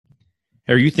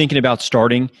Are you thinking about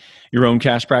starting your own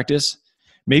cash practice?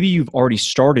 Maybe you've already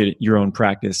started your own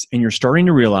practice and you're starting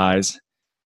to realize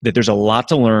that there's a lot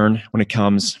to learn when it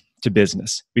comes to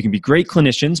business. We can be great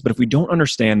clinicians, but if we don't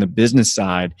understand the business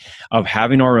side of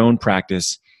having our own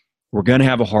practice, we're going to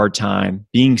have a hard time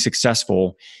being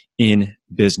successful in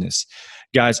business.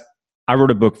 Guys, I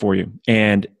wrote a book for you,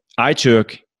 and I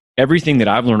took everything that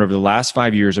I've learned over the last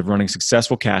 5 years of running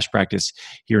successful cash practice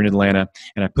here in Atlanta,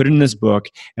 and I put it in this book,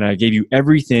 and I gave you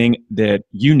everything that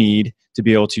you need to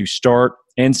be able to start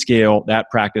and scale that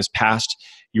practice past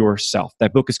yourself.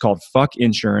 That book is called Fuck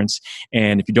Insurance,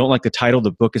 and if you don't like the title,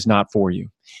 the book is not for you.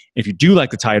 If you do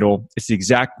like the title, it's the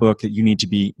exact book that you need to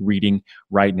be reading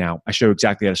right now. I show you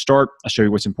exactly how to start. I show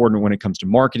you what's important when it comes to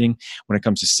marketing, when it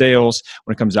comes to sales,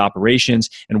 when it comes to operations,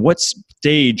 and what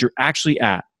stage you're actually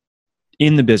at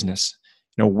in the business.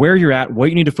 You know, where you're at, what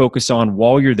you need to focus on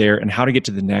while you're there, and how to get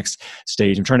to the next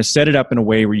stage. I'm trying to set it up in a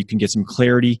way where you can get some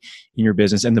clarity in your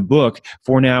business. And the book,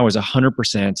 for now, is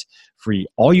 100% free.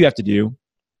 All you have to do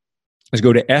is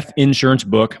go to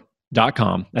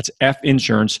finsurancebook.com. That's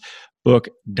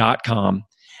finsurancebook.com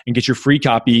and get your free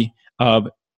copy of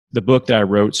the book that I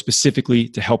wrote specifically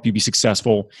to help you be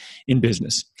successful in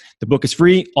business. The book is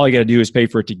free. All you got to do is pay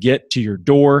for it to get to your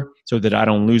door so that I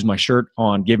don't lose my shirt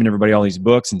on giving everybody all these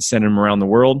books and sending them around the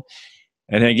world.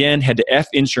 And then again, head to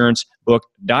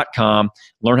finsurancebook.com.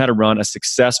 Learn how to run a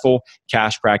successful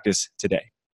cash practice today.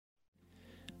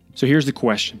 So here's the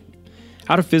question.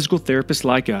 How do physical therapists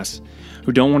like us,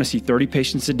 who don't want to see 30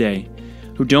 patients a day,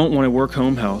 who don't want to work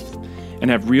home health, and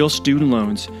have real student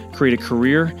loans, create a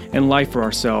career and life for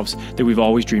ourselves that we've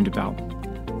always dreamed about?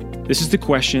 This is the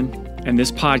question, and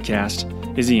this podcast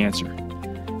is the answer.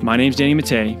 My name's Danny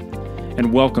Mattei,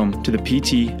 and welcome to the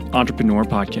PT Entrepreneur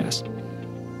Podcast.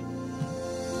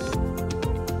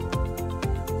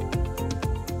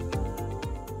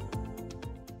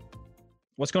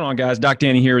 What's going on, guys? Doc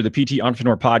Danny here with the PT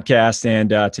Entrepreneur Podcast, and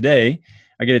today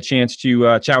I get a chance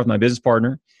to chat with my business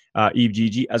partner, Yves,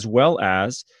 Gege, as well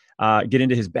as get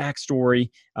into his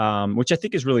backstory, which I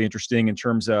think is really interesting in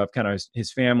terms of kind of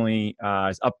his family,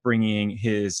 his upbringing,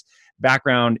 his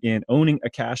background in owning a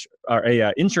cash or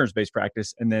a insurance-based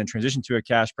practice, and then transition to a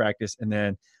cash practice, and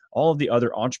then all of the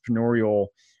other entrepreneurial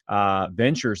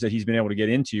ventures that he's been able to get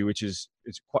into, which is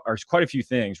quite a few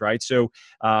things, right? So,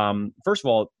 first of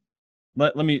all,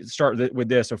 let me start with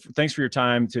this. So, thanks for your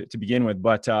time to begin with,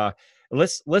 but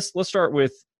let's start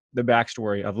with the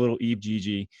backstory of little Yves,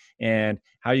 Gege, and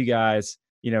how you guys,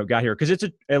 got here, because it's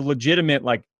a legitimate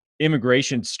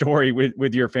immigration story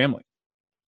with your family.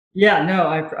 Yeah, no,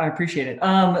 I appreciate it.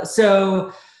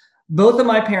 So both of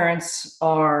my parents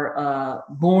are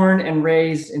born and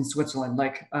raised in Switzerland.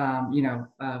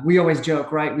 We always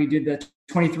joke, right? We did the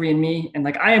 23andMe, and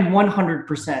I am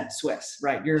 100% Swiss,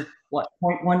 right? You're what,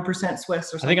 0.1%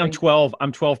 Swiss or something? I think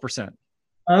I'm 12%.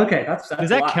 Okay, that's does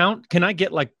that count? Can I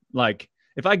get like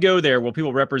if I go there, will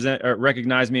people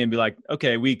recognize me and be like,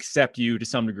 okay, we accept you to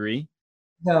some degree?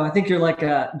 No, I think you're like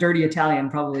a dirty Italian,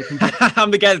 probably.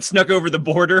 I'm the guy that snuck over the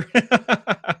border.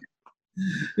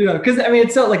 Because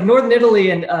it's so Northern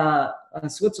Italy and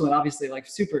Switzerland, obviously,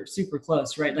 super, super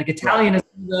close, right? Italian is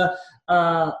the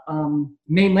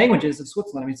main languages of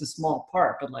Switzerland. It's a small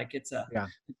part, but it's a. Yeah.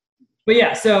 But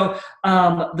yeah, so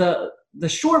the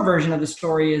short version of the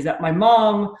story is that my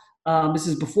mom, this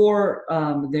is before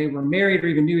they were married or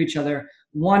even knew each other,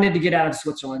 wanted to get out of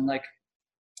Switzerland.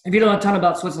 If you don't know a ton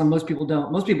about Switzerland, most people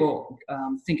don't. Most people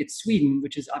think it's Sweden,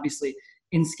 which is obviously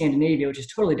in Scandinavia, which is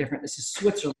totally different. This is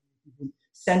Switzerland,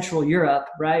 Central Europe,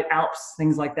 right? Alps,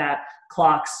 things like that,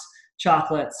 clocks,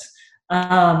 chocolates.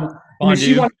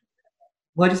 Fondue.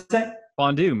 What did you say?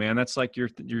 Fondue, man. That's like your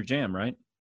jam, right?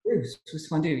 Swiss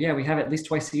fondue. Yeah, we have it at least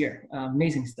twice a year.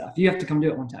 Amazing stuff. You have to come do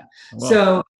it one time. Wow.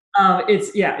 So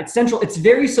it's central. It's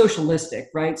very socialistic,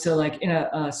 right? So in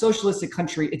a socialistic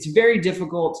country, it's very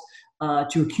difficult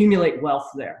to accumulate wealth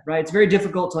there, right? It's very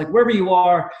difficult to wherever you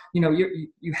are,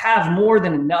 you have more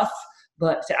than enough,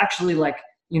 but to actually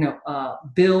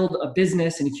build a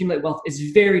business and accumulate wealth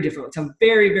is very difficult. It's a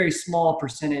very, very small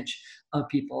percentage of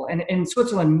people. And in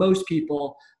Switzerland, most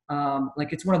people,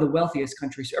 it's one of the wealthiest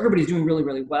countries. So everybody's doing really,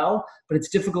 really well, but it's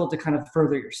difficult to kind of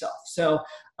further yourself. So,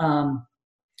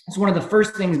 it's one of the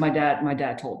first things my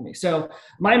dad told me. So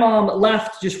my mom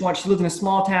left, she lived in a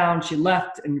small town. She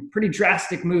left in pretty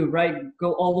drastic move, right?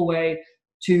 Go all the way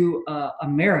to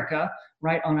America,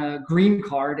 right? On a green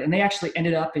card. And they actually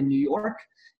ended up in New York,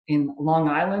 in Long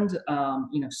Island,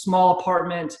 small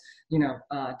apartment,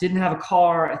 didn't have a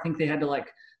car. I think they had to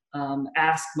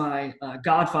ask my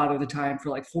godfather at the time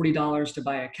for $40 to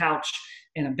buy a couch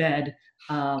and a bed.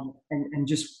 and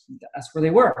just that's where they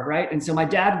were, right? And so my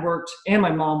dad worked and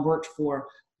my mom worked for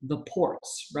the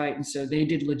ports, right? And so they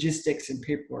did logistics and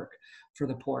paperwork for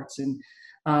the ports. And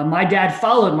my dad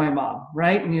followed my mom,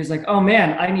 right? And he was like, "Oh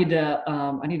man, I need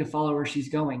to follow where she's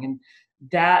going." And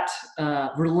that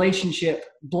relationship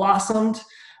blossomed,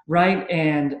 right?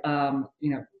 And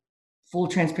full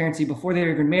transparency, before they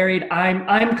were even married,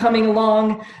 I'm coming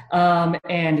along,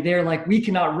 and they're like, "We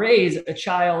cannot raise a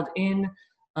child in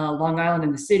Long Island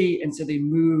in the city," and so they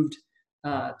moved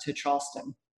to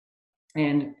Charleston.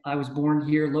 And I was born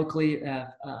here locally,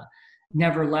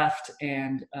 never left,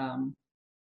 and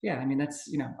yeah, I mean, that's,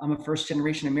 I'm a first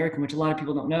generation American, which a lot of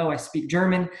people don't know. I speak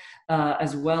German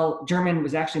as well. German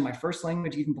was actually my first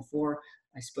language even before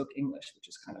I spoke English, which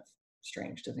is kind of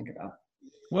strange to think about.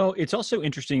 Well, it's also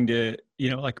interesting to,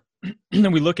 like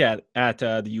we look at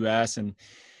the US, and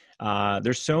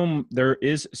there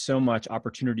is so much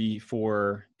opportunity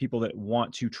for people that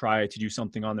want to try to do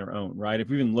something on their own, right? If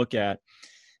we even look at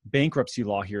bankruptcy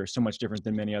law here is so much different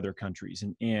than many other countries.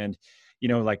 And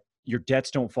like your debts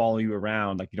don't follow you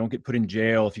around. Like you don't get put in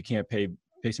jail if you can't pay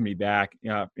somebody back,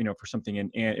 for something.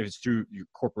 And if it's through your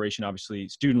corporation, obviously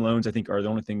student loans, I think, are the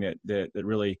only thing that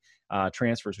really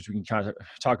transfers, which we can kind of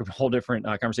talk a whole different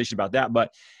conversation about that.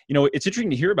 But, it's interesting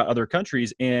to hear about other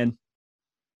countries. And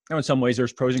in some ways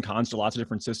there's pros and cons to lots of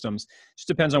different systems. It just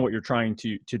depends on what you're trying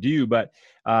to do. But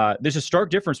there's a stark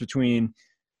difference between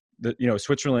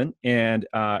Switzerland and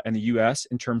the U.S.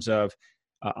 in terms of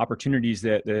opportunities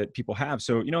that people have.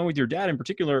 So, with your dad in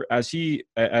particular, or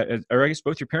I guess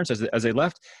both your parents as they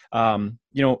left,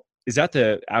 is that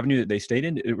the avenue that they stayed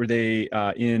in? Were they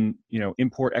in,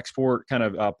 import, export kind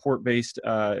of port-based,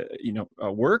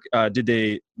 work? Did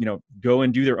they, go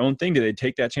and do their own thing? Did they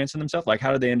take that chance on themselves? Like,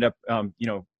 how did they end up,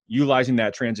 utilizing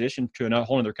that transition to a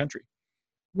whole other country?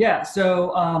 Yeah.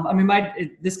 So,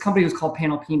 this company was called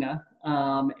Panalpina.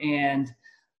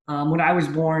 When I was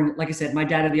born, like I said, my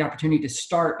dad had the opportunity to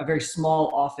start a very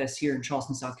small office here in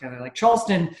Charleston, South Carolina. Like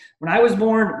Charleston, when I was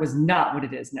born, was not what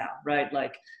it is now, right?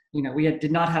 Like, we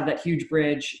did not have that huge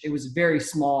bridge. It was very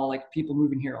small, like people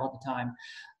moving here all the time.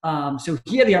 So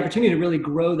he had the opportunity to really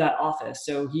grow that office.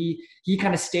 So he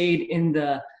kind of stayed in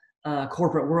the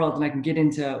corporate world, and I can get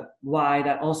into why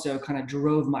that also kind of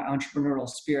drove my entrepreneurial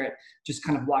spirit, just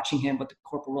kind of watching him, what the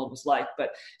corporate world was like.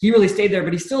 But he really stayed there,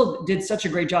 but he still did such a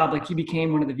great job. Like he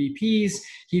became one of the VPs.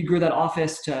 He grew that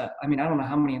office to, I don't know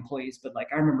how many employees, but like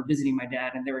I remember visiting my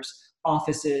dad and there was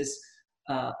offices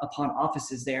upon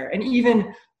offices there. And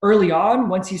even early on,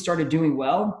 once he started doing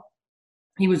well,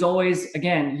 he was always,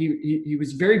 again, he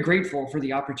was very grateful for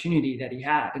the opportunity that he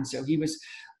had. And so he was,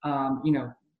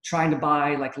 trying to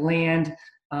buy like land,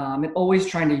 and always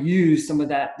trying to use some of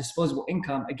that disposable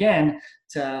income again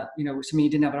to, something he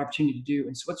didn't have an opportunity to do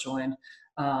in Switzerland,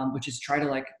 which is try to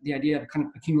like the idea of kind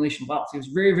of accumulation wealth. He was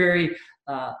very, very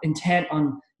intent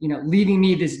on, leaving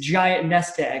me this giant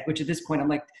nest egg, which at this point I'm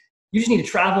like, you just need to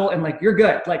travel and like, you're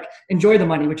good. Like enjoy the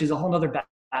money, which is a whole nother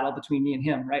battle between me and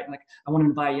him, right? Like I want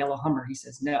him to buy a yellow Hummer. He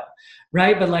says no,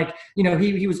 right? But like,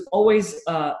 he was always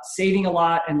saving a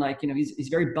lot, and like, he's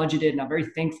very budgeted, and I'm very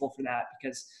thankful for that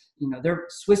because, their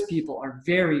Swiss people are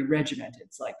very regimented.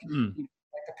 It's like, like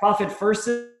the profit first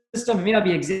system, it may not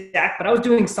be exact, but I was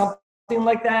doing something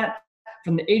like that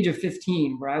from the age of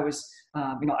 15, where I was,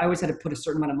 I always had to put a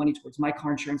certain amount of money towards my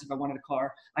car insurance if I wanted a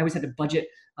car. I always had to budget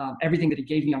everything that he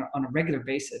gave me on a regular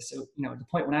basis. So, at the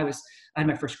point when I had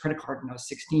my first credit card when I was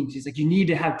 16, he's like, you need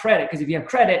to have credit, because if you have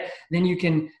credit, then you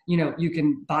can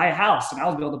buy a house. And I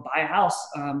was able to buy a house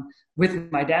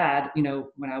with my dad,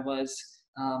 when I was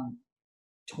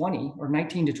 20 or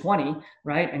 19 to 20,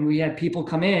 right? And we had people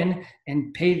come in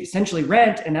and pay essentially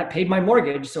rent, and that paid my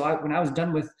mortgage. So when I was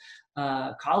done with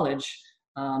college,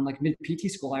 like mid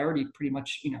PT school, I already pretty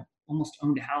much, almost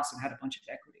owned a house and had a bunch of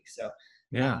equity. So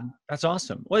yeah, that's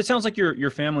awesome. Well, it sounds like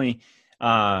your family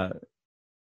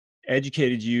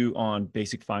educated you on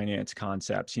basic finance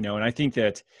concepts, and I think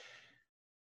that's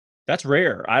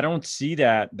rare. I don't see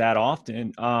that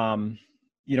often.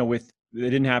 It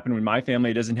didn't happen with my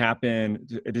family. It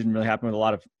didn't really happen with a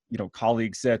lot of,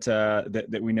 colleagues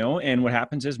that we know. And what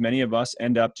happens is many of us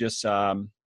end up just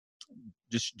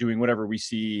doing whatever we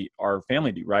see our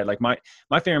family do, right? Like my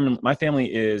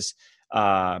family is,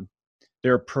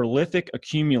 they're prolific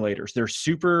accumulators. They're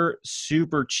super,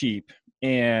 super cheap.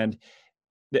 But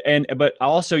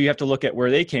also you have to look at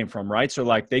where they came from, right? So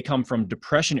like they come from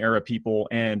Depression era people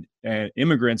and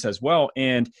immigrants as well.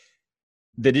 And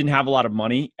they didn't have a lot of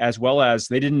money, as well as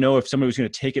they didn't know if somebody was going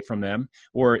to take it from them,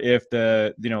 or if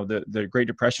the Great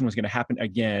Depression was going to happen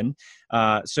again.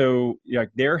 So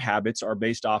their habits are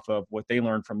based off of what they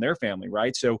learned from their family,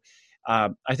 right? So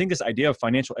I think this idea of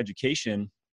financial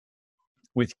education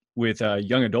with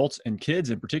young adults and kids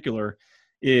in particular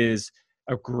is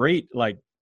a great like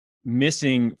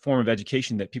missing form of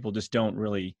education that people just don't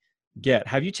really get.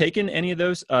 Have you taken any of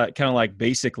those kind of like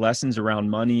basic lessons around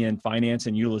money and finance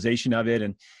and utilization of it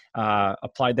and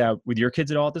applied that with your kids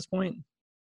at all at this point?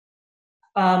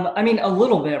 I mean, a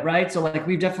little bit, right? So like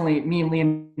we've definitely, me and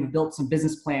Liam built some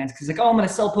business plans because like, oh, I'm going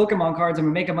to sell Pokemon cards. I'm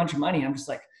going to make a bunch of money. I'm just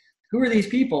like, who are these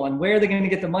people and where are they going to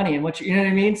get the money and you know what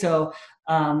I mean? So,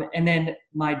 and then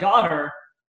my daughter,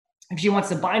 if she wants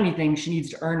to buy me things, she needs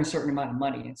to earn a certain amount of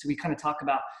money. And so we kind of talk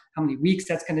about how many weeks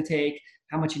that's going to take,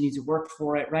 how much you need to work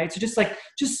for it, right? So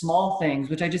just small things,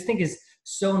 which I just think is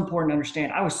so important to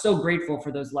understand. I was so grateful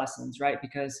for those lessons, right?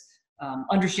 Because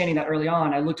understanding that early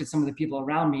on, I looked at some of the people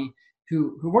around me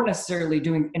who weren't necessarily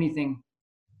doing anything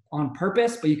on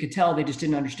purpose, but you could tell they just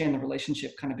didn't understand the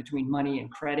relationship kind of between money and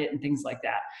credit and things like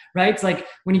that, right? It's like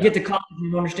when you get to college,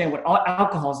 you don't understand what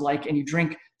alcohol is like and you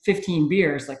drink 15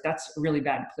 beers, like that's a really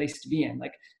bad place to be in.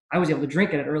 Like I was able to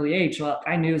drink it at an early age. So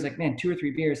I knew it was like, man, 2 or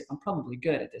 3 beers, I'm probably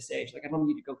good at this age. Like I don't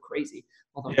need to go crazy.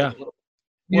 Although I did a little,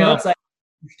 it's like,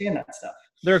 understand that stuff.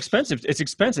 They're expensive. It's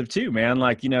expensive too, man.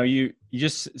 Like, you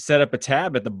just set up a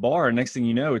tab at the bar and next thing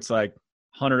you know, it's like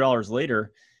 $100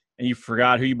 later and you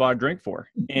forgot who you bought a drink for.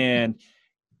 And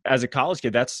as a college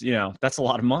kid, that's a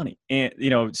lot of money. And,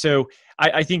 so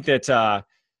I think that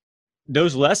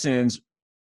those lessons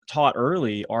taught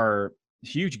early are a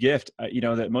huge gift,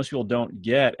 that most people don't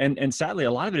get. And sadly,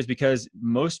 a lot of it is because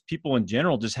most people in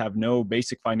general just have no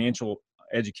basic financial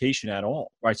education at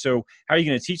all, right? So how are you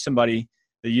going to teach somebody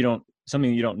that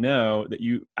something you don't know, that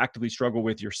you actively struggle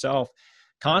with yourself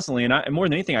constantly? And more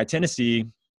than anything, I tend to see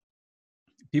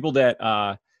people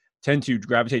that tend to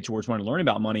gravitate towards wanting to learn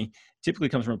about money typically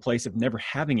comes from a place of never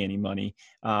having any money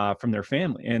from their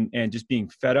family and just being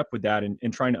fed up with that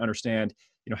and trying to understand,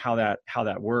 how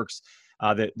that works.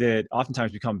 That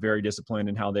oftentimes become very disciplined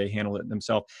in how they handle it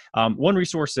themselves. One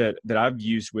resource that I've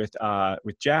used with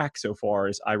Jack so far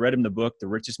is I read him the book, The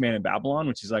Richest Man in Babylon,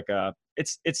 which is like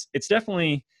it's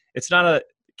definitely, it's not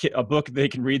a book they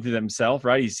can read to themselves,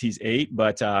 right? He's 8,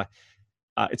 but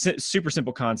it's super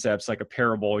simple concepts, like a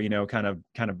parable, kind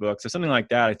of book. So something like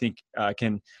that, I think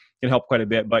can help quite a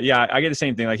bit. But yeah, I get the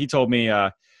same thing. Like he told me,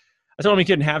 I told him he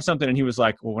couldn't have something, and he was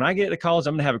like, well, when I get to college,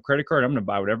 I'm going to have a credit card. I'm going to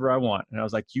buy whatever I want. And I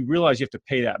was like, you realize you have to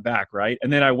pay that back, right?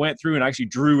 And then I went through and actually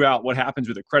drew out what happens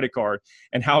with a credit card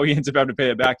and how he ends up having to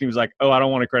pay it back. And he was like, oh, I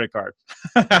don't want a credit card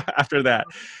after that.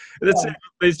 They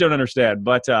just don't understand.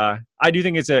 But I do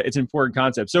think it's an important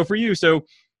concept. So for you,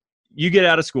 you get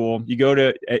out of school, you go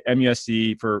to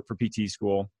MUSC for PT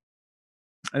school,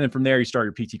 and then from there you start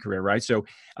your PT career, right? So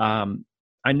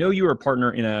I know you were a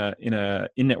partner in a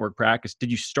in-network practice. Did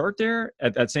you start there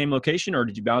at that same location, or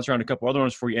did you bounce around a couple other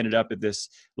ones before you ended up at this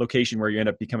location where you end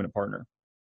up becoming a partner?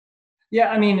 Yeah,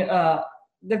 I mean,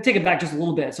 let's take it back just a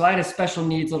little bit. So I had a special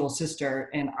needs little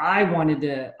sister, and I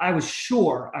was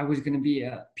sure I was going to be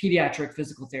a pediatric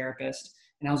physical therapist,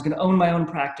 and I was going to own my own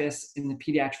practice in the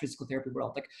pediatric physical therapy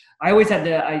world. Like I always had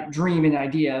the dream and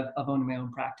idea of owning my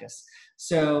own practice.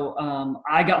 So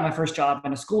I got my first job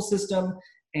in a school system.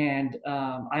 And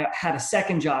I had a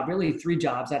second job, really 3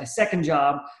 jobs. I had a second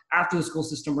job after the school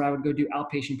system where I would go do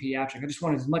outpatient pediatric. I just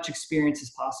wanted as much experience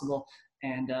as possible.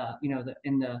 And,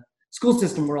 in the school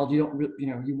system world,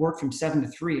 you work from 7 to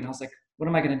 3. And I was like, what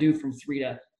am I going to do from 3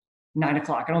 to 9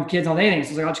 o'clock? I don't have kids on anything. So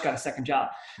I was like, I just got a second job.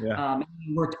 Yeah.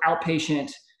 Worked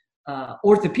outpatient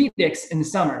orthopedics in the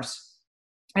summers.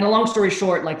 And a long story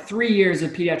short, like 3 years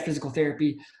of pediatric physical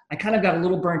therapy, I kind of got a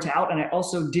little burnt out, and I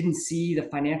also didn't see the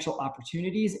financial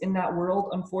opportunities in that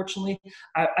world, unfortunately.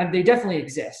 They definitely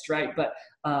exist, right? But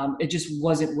it just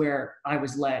wasn't where I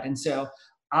was led. And so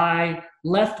I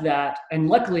left that, and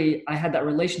luckily I had that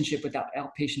relationship with that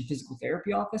outpatient physical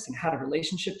therapy office and had a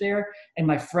relationship there. And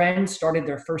my friends started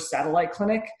their first satellite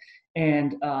clinic,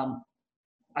 and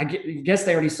I guess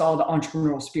they already saw the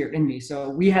entrepreneurial spirit in me. So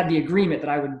we had the agreement that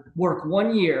I would work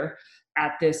 1 year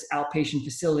at this outpatient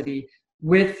facility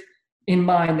in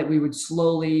mind that we would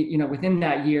slowly, within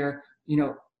that year,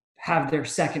 have their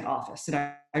second office,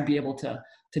 that I'd be able to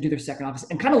do their second office.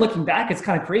 And kind of looking back, it's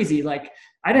kind of crazy. Like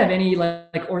I didn't have any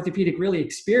like orthopedic really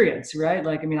experience, right?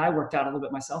 Like, I mean, I worked out a little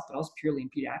bit myself, but I was purely in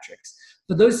pediatrics.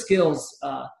 But those skills,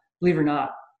 believe it or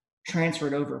not,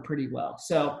 transferred over pretty well.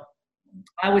 So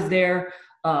I was there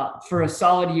for a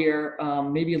solid year,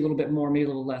 maybe a little bit more, maybe a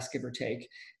little less, give or take.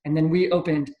 And then we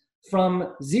opened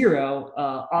from zero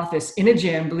office in a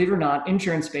gym, believe it or not,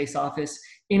 insurance-based office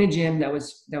in a gym that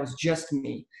was just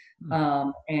me.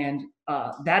 And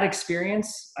that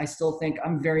experience, I still think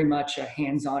I'm very much a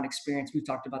hands-on experience. We've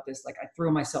talked about this. Like I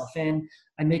throw myself in,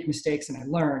 I make mistakes and I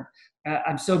learn.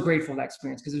 I'm so grateful for that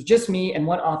experience because it was just me and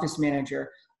one office manager.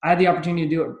 I had the opportunity to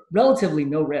do it relatively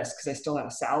no risk because I still had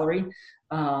a salary.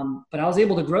 But I was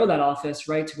able to grow that office,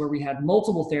 right, to where we had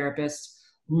multiple therapists,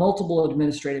 multiple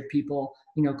administrative people,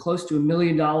 close to $1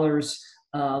 million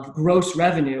of gross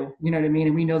revenue, you know what I mean?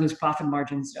 And we know those profit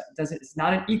margins it's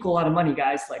not an equal lot of money,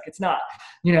 guys. Like it's not,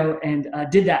 and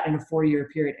did that in a 4-year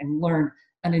period and learned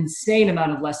an insane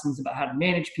amount of lessons about how to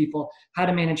manage people, how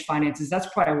to manage finances. That's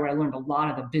probably where I learned a lot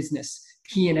of the business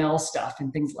P&L stuff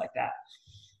and things like that.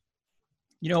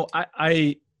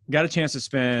 I got a chance to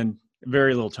spend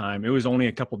very little time. It was only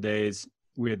a couple days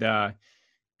with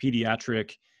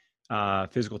pediatric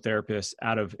physical therapist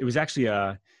it was actually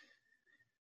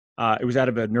it was out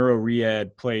of a neuro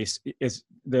re-ed place. It's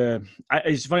funny.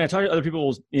 I talk to other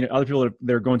people,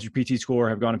 that are going through PT school or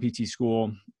have gone to PT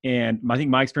school. And I think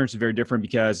my experience is very different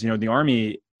because, the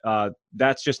Army,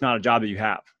 that's just not a job that you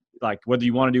have. Like whether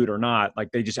you want to do it or not,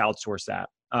 like they just outsource that.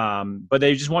 But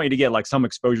they just want you to get like some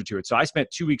exposure to it. So I spent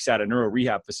 2 weeks at a neuro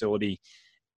rehab facility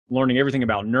learning everything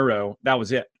about neuro. That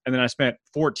was it. And then I spent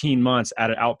 14 months at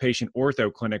an outpatient ortho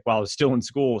clinic while I was still in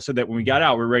school so that when we got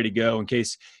out, we're ready to go in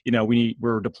case,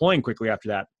 we're deploying quickly after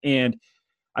that. And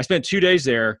I spent 2 days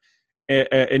there.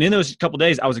 And in those couple of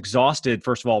days, I was exhausted,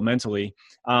 first of all, mentally.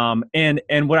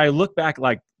 And what I look back,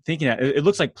 like thinking at, it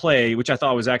looks like play, which I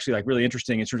thought was actually like really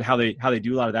interesting in terms of how they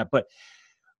do a lot of that. But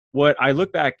what I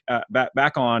look back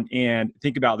on and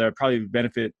think about that would probably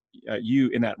benefit you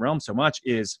in that realm so much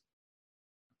is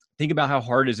think about how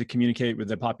hard it is to communicate with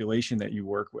the population that you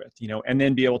work with, and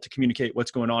then be able to communicate what's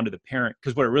going on to the parent.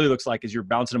 Because what it really looks like is you're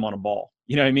bouncing them on a ball,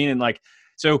 you know what I mean? And like,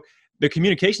 so the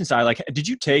communication side, like, did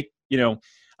you take,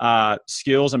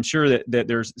 skills? I'm sure that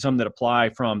there's some that apply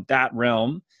from that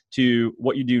realm to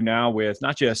what you do now with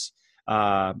not just,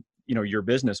 your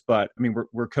business, but I mean,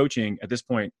 we're coaching at this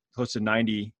point, close to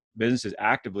 90 businesses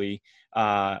actively,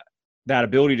 that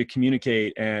ability to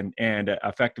communicate and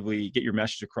effectively get your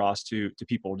message across to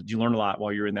people. Did you learn a lot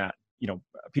while you're in that,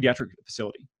 pediatric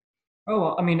facility?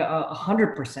 Oh, I mean,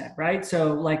 100%, right?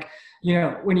 So like,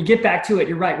 when you get back to it,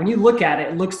 you're right. When you look at it,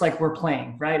 it looks like we're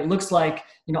playing, right? It looks like,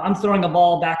 I'm throwing a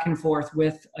ball back and forth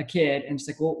with a kid and it's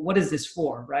like, well, what is this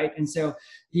for, right? And so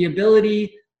the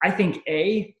ability, I think,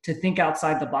 to think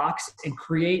outside the box and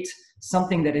create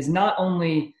something that is not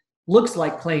only looks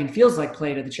like play and feels like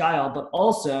play to the child, but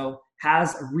also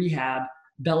has a rehab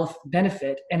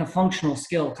benefit and a functional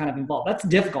skill kind of involved. That's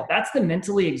difficult. That's the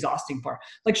mentally exhausting part.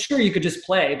 Like, sure, you could just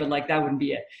play, but like that wouldn't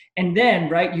be it. And then,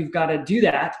 right, you've got to do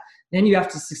that. Then you have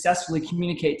to successfully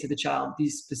communicate to the child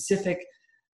these specific,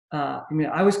 I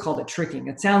always called it tricking.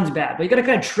 It sounds bad, but you got to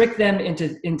kind of trick them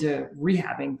into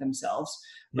rehabbing themselves,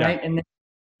 right? Yeah.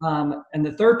 And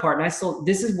the third part,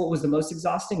 this is what was the most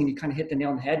exhausting, and you kind of hit the nail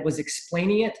on the head, was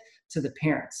explaining it to the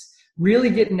parents, really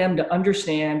getting them to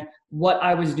understand what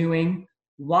I was doing,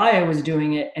 why I was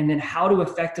doing it, and then how to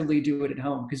effectively do it at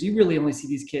home. Because you really only see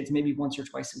these kids maybe once or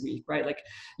twice a week, right? Like,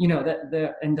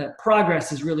 the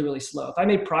progress is really, really slow. If I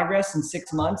made progress in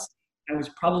 6 months, I was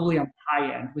probably on the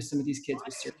high end with some of these kids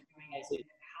with certain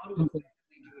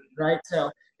right?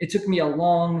 So it took me a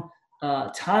long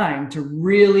time to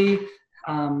really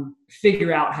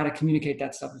figure out how to communicate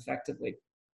that stuff effectively.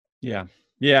 Yeah.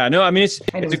 Yeah. No, I mean, it's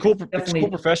a cool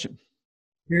profession.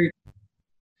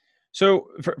 So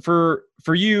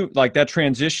for you, like that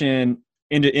transition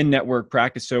into in-network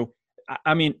practice. So,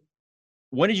 I mean,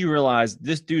 when did you realize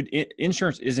this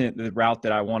insurance isn't the route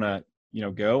that I want to,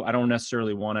 go? I don't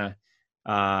necessarily want to,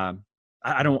 I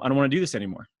don't want to do this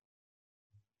anymore.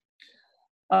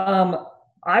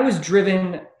 I was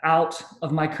driven out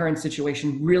of my current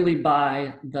situation really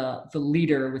by the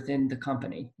leader within the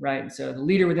company, right? So the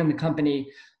leader within the company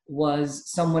was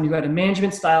someone who had a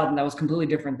management style that was completely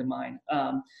different than mine.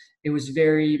 It was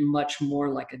very much more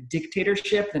like a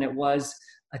dictatorship than it was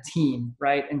a team,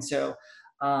 right? And so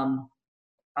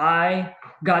I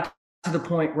got to the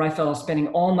point where I felt I was spending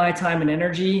all my time and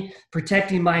energy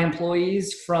protecting my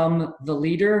employees from the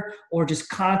leader, or just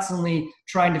constantly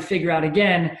trying to figure out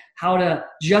again how to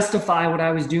justify what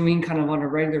I was doing kind of on a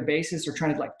regular basis, or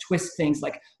trying to like twist things.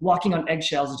 Like walking on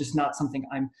eggshells is just not something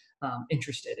I'm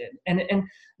interested in. And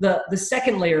the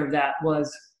second layer of that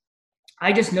was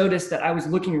I just noticed that I was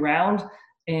looking around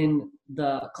in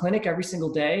the clinic every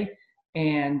single day,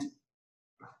 and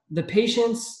the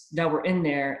patients that were in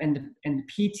there and the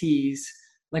PTs,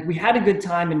 like we had a good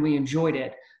time and we enjoyed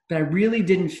it, but I really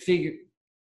didn't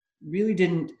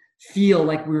feel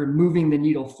like we were moving the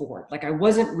needle forward. Like I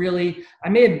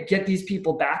may get these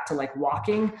people back to like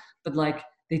walking, but like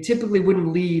they typically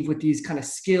wouldn't leave with these kind of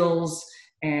skills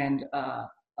and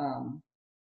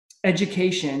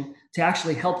education to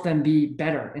actually help them be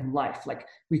better in life. Like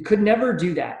we could never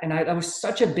do that. And that was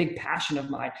such a big passion of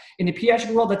mine. In the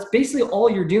pediatric world, that's basically all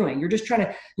you're doing. You're just trying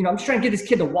to, I'm just trying to get this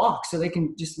kid to walk so they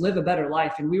can just live a better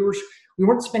life. And we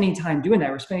weren't spending time doing that.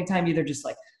 We're spending time either just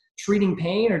like treating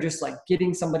pain or just like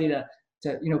getting somebody to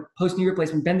post-knee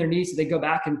replacement, bend their knees so they go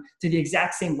back and to the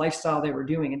exact same lifestyle they were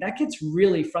doing. And that gets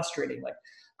really frustrating. Like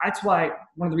that's why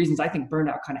one of the reasons I think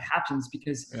burnout kind of happens,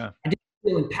 because I didn't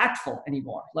feel impactful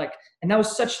anymore. Like, and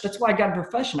that's why I got a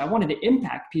profession. I wanted to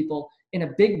impact people in a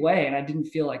big way. And I didn't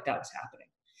feel like that was happening.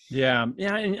 Yeah.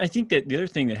 Yeah. And I think that the other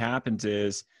thing that happens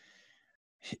is,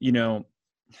 and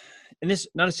this,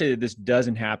 not to say that this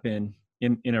doesn't happen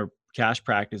in a cash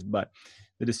practice, but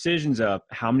the decisions of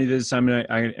how many visits am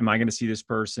I going to see this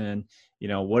person?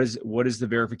 What is the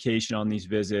verification on these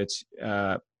visits?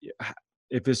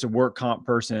 If it's a work comp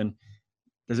person,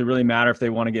 does it really matter if they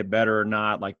want to get better or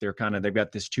not? Like they've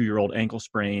got this 2-year-old ankle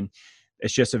sprain.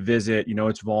 It's just a visit,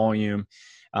 it's volume.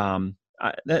 That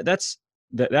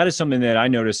is something that I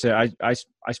noticed. I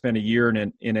spent a year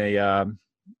in a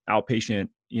outpatient,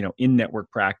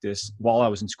 in-network practice while I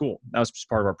was in school. That was just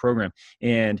part of our program.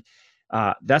 And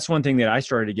that's one thing that I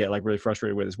started to get like really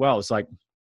frustrated with as well. It's like,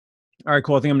 all right,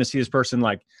 cool. I think I'm going to see this person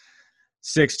like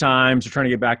 6 times. They're trying to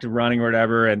get back to running or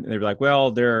whatever. And they're like,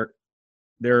 well, their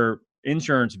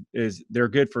insurance they're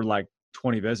good for like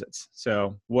 20 visits.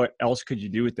 So what else could you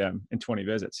do with them in 20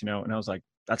 visits? And I was like,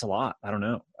 that's a lot. I don't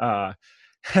know.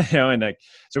 And like,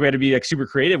 so we had to be like super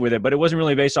creative with it, but it wasn't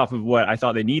really based off of what I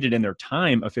thought they needed in their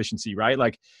time efficiency, right?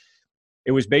 Like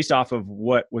it was based off of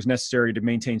what was necessary to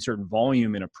maintain certain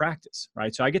volume in a practice,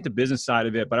 right? So I get the business side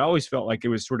of it, but I always felt like it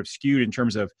was sort of skewed in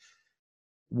terms of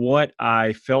what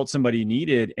I felt somebody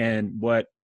needed and what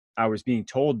I was being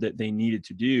told that they needed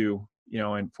to do,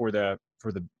 and for the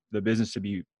business to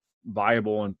be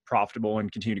viable and profitable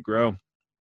and continue to grow.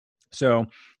 So,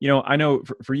 I know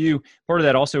for you, part of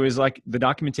that also is like the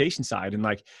documentation side and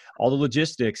like all the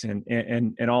logistics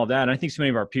and all of that. And I think so many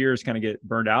of our peers kind of get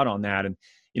burned out on that. And,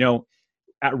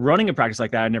 at running a practice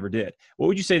like that, I never did. What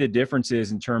would you say the difference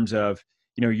is in terms of,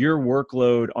 your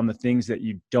workload on the things that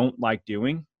you don't like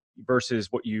doing versus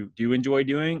what you do enjoy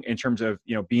doing in terms of,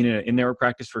 being in an in-network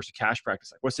practice versus a cash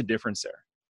practice? Like what's the difference there?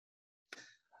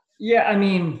 Yeah. I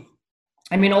mean,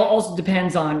 it also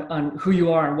depends on who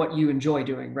you are and what you enjoy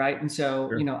doing. Right. And so,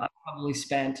 Sure. I probably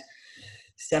spent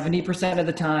 70% of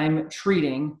the time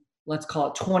treating, let's call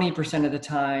it 20% of the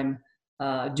time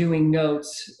doing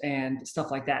notes and stuff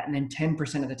like that. And then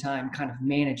 10% of the time kind of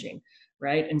managing.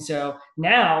 Right. And so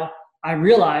now I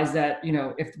realize that,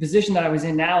 if the position that I was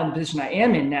in now and the position I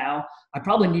am in now, I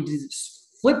probably need to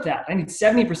flip that. I need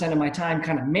 70% of my time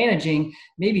kind of managing,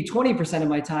 maybe 20% of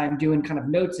my time doing kind of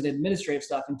notes and administrative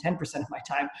stuff, and 10% of my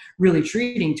time really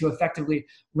treating to effectively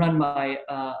run my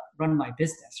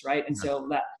business. Right. And so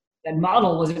that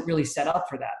model wasn't really set up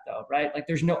for that though. Right. Like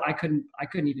I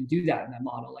couldn't even do that in that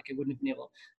model. Like it wouldn't have been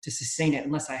able to sustain it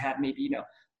unless I had maybe,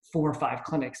 4 or 5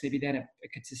 clinics. Maybe then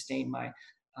it could sustain my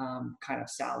kind of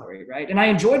salary. Right. And I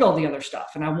enjoyed all the other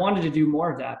stuff and I wanted to do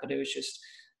more of that, but it was just,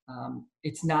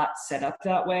 it's not set up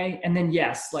that way. And then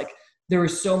yes, like there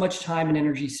was so much time and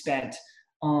energy spent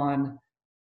on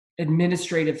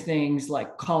administrative things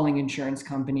like calling insurance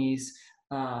companies,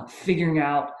 figuring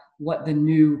out what the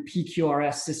new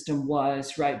PQRS system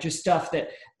was, right? Just stuff that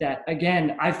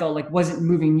again, I felt like wasn't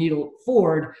moving needle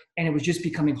forward, and it was just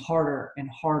becoming harder and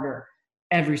harder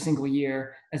every single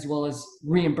year, as well as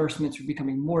reimbursements were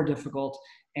becoming more difficult,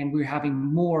 and we were having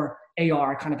more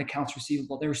AR, kind of accounts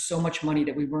receivable. There was so much money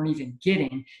that we weren't even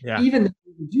getting, even though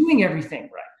we were doing everything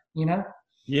right,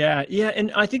 Yeah. Yeah.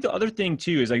 And I think the other thing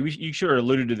too is like, you sort of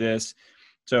alluded to this.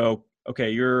 So, okay,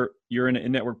 you're in a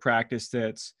network practice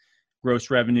that's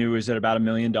gross revenue is at about $1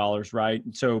 million, right?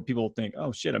 And so people think,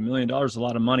 oh shit, $1 million is a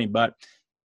lot of money, but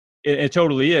it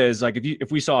totally is. Like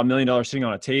if we saw $1 million sitting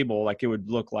on a table, like it would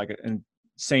look like an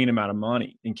insane amount of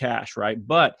money in cash, right?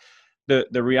 But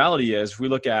the reality is, if we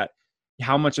look at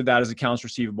how much of that is accounts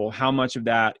receivable, how much of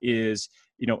that is,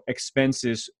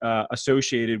 expenses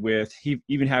associated with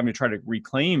even having to try to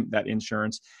reclaim that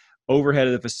insurance, overhead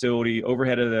of the facility,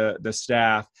 overhead of the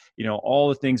staff, all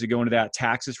the things that go into that,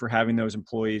 taxes for having those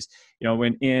employees,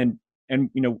 and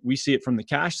we see it from the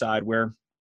cash side where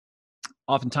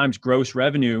oftentimes gross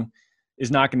revenue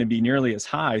is not going to be nearly as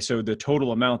high. So the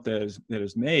total amount that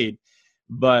is made,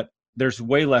 but there's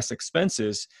way less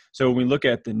expenses. So when we look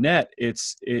at the net,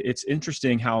 it's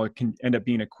interesting how it can end up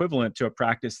being equivalent to a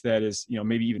practice that is,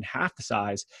 maybe even half the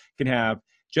size, can have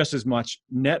just as much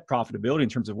net profitability in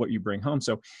terms of what you bring home.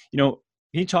 So,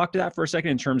 Can you talk to that for a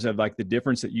second in terms of like the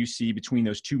difference that you see between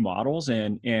those two models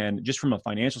and just from a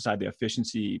financial side, the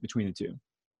efficiency between the two?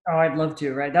 Oh, I'd love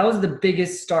to, right? That was the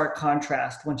biggest stark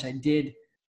contrast once I did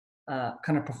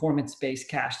kind of performance-based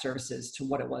cash services to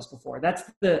what it was before. That's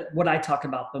what I talk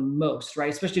about the most, right?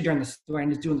 Especially when I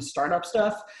was doing the startup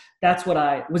stuff. That's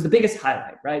what was the biggest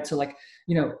highlight, right? So like,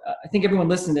 I think everyone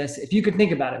listening to this, if you could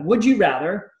think about it, would you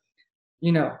rather,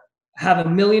 have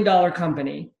 $1 million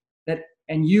company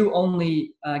and you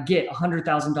only get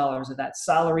 $100,000 of that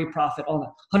salary, profit, all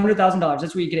that $100,000?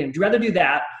 That's what you get in. Would you rather do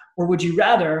that, or would you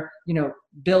rather,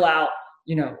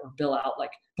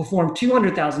 like perform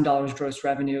 $200,000 gross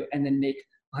revenue and then make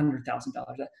 $100,000?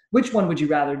 Which one would you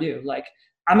rather do? Like,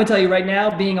 I'm gonna tell you right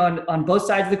now, being on both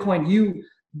sides of the coin, you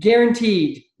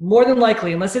guaranteed, more than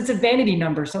likely, unless it's a vanity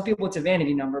number. Some people it's a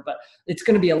vanity number, but it's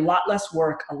going to be a lot less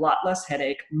work, a lot less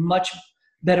headache, much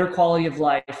better quality of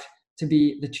life to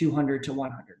be the 200 to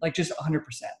 100, like just 100%.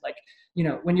 Like,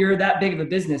 when you're that big of a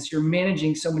business, you're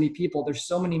managing so many people. There's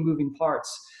so many moving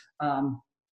parts.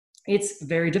 It's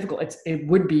very difficult. It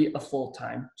would be a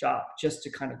full-time job just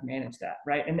to kind of manage that,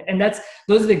 right? And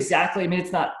those are exactly. I mean,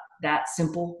 it's not that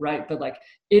simple, right? But like,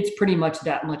 it's pretty much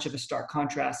that much of a stark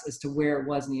contrast as to where it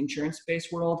was in the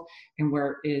insurance-based world and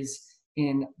where it is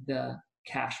in the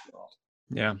cash world.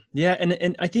 Yeah,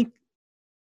 and I think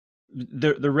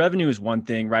the revenue is one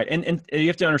thing, right? And you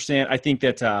have to understand. I think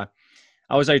that I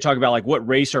always like to talk about like what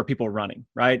race are people running,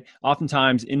 right?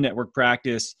 Oftentimes in network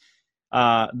practice,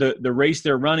 the race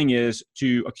they're running is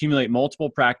to accumulate multiple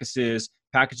practices,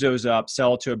 package those up,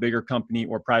 sell to a bigger company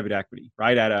or private equity,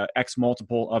 right, at a X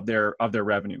multiple of their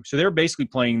revenue. So they're basically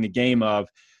playing the game of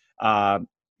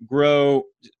grow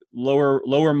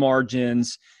lower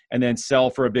margins and then sell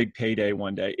for a big payday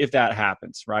one day, if that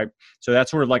happens, right? So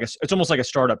that's sort of like it's almost like a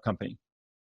startup company.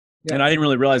 Yeah. And I didn't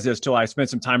really realize this till I spent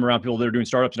some time around people that are doing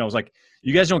startups, and I was like,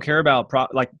 you guys don't care about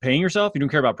like paying yourself? You don't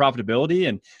care about profitability?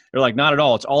 And they're like, not at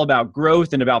all. It's all about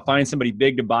growth and about finding somebody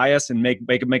big to buy us and make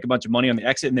a bunch of money on the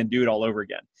exit and then do it all over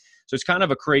again. So it's kind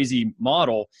of a crazy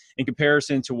model in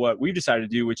comparison to what we've decided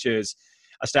to do, which is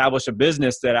establish a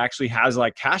business that actually has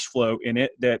like cash flow in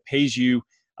it that pays you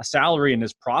a salary and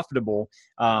is profitable,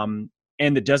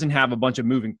 and that doesn't have a bunch of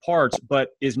moving parts, but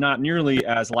is not nearly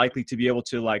as likely to be able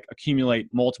to like accumulate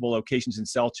multiple locations and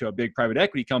sell to a big private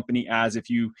equity company as if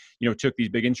you took these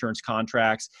big insurance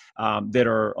contracts that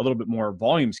are a little bit more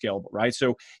volume scalable, right?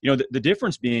 So, the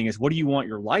difference being is, what do you want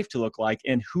your life to look like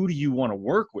and who do you want to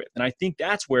work with? And I think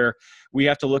that's where we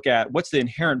have to look at what's the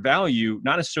inherent value,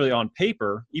 not necessarily on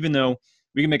paper, even though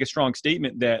we can make a strong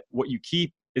statement that what you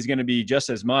keep is going to be just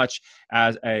as much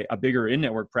as a bigger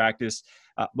in-network practice.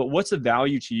 But what's the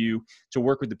value to you to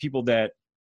work with the people that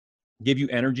give you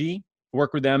energy,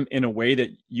 work with them in a way that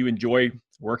you enjoy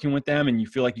working with them and you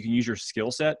feel like you can use your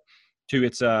skill set to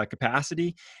its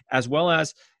capacity, as well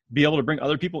as be able to bring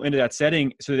other people into that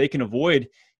setting so they can avoid,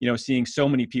 seeing so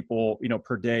many people,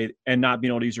 per day and not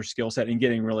being able to use your skill set and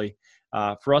getting really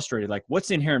frustrated. Like, what's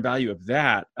the inherent value of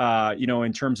that,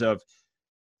 in terms of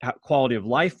quality of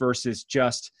life versus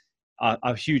just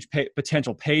a huge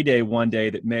potential payday one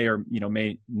day that may or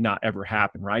may not ever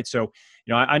happen, right? So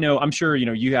I'm sure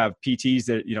you have PTs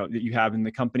that that you have in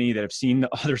the company that have seen the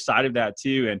other side of that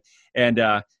too, and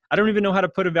I don't even know how to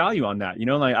put a value on that.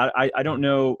 Like I don't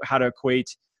know how to equate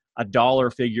a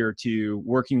dollar figure to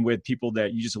working with people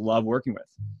that you just love working with.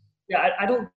 Yeah, I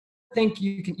don't think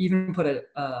you can even put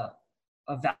a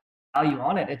value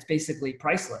on it. It's basically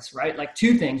priceless, right? Like,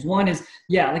 two things. One is,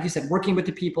 like you said, working with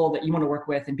the people that you want to work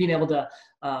with and being able to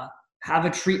have a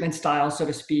treatment style, so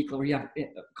to speak, where you have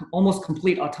almost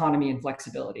complete autonomy and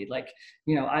flexibility. Like,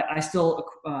 I still,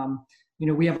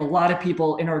 we have a lot of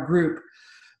people in our group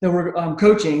that we're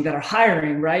coaching that are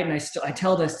hiring, right? And I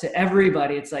tell this to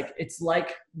everybody. It's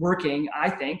like working, I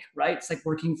think, right? It's like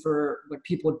working for what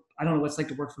people, I don't know what it's like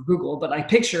to work for Google, but I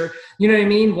picture, you know what I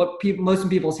mean? What most of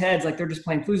people's heads, like they're just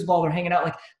playing foosball, they're hanging out.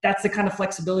 Like, that's the kind of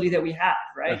flexibility that we have,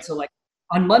 right? Yeah. So like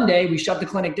on Monday, we shut the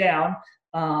clinic down,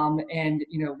 and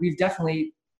we've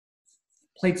definitely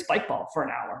played spike ball for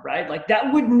an hour, right? Like,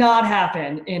 that would not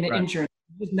happen in insurance.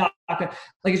 It's not like,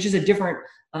 it's just a different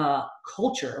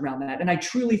culture around that. And I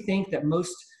truly think that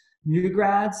most new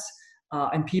grads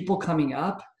and people coming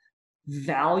up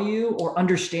value or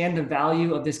understand the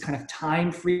value of this kind of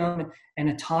time freedom and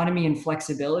autonomy and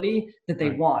flexibility that they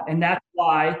want. And that's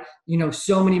why,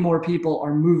 so many more people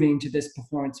are moving to this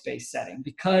performance-based setting,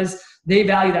 because they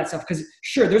value that stuff. Because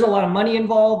sure, there's a lot of money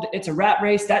involved. It's a rat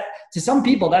race. That, to some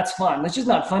people, that's fun. That's just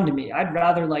not fun to me. I'd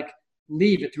rather like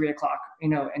leave at 3:00,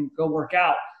 and go work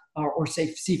out or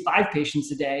say see 5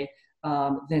 patients a day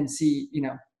than see,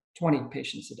 20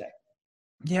 patients a day.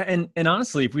 Yeah. And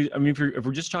honestly, if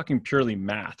we're just talking purely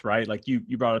math, right? Like you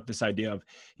brought up this idea of,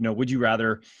 would you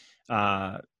rather,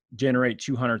 uh, generate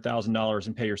 $200,000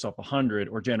 and pay yourself 100,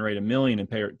 or generate 1 million and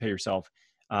pay yourself,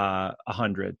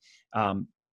 100?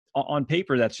 On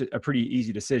paper, that's a pretty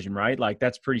easy decision, right? Like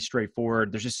that's pretty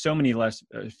straightforward. There's just so many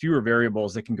fewer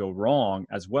variables that can go wrong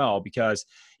as well, because,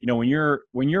 when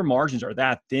your margins are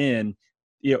that thin,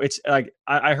 it's like,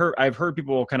 I've heard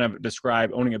people kind of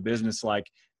describe owning a business like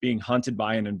being hunted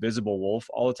by an invisible wolf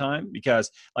all the time, because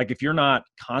like if you're not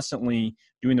constantly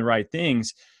doing the right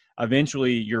things,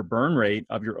 eventually your burn rate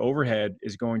of your overhead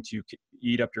is going to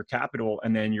eat up your capital,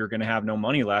 and then you're going to have no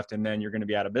money left, and then you're going to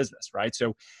be out of business, right?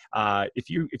 So if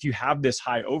you have this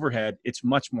high overhead, it's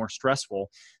much more stressful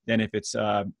than if it's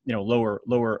lower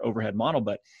overhead model.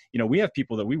 But we have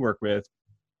people that we work with,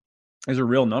 these are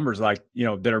real numbers, like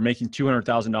that are making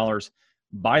 $200,000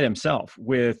 by themselves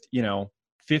with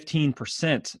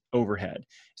 15% overhead.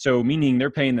 So meaning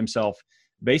they're paying themselves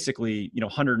basically,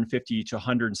 $150,000 to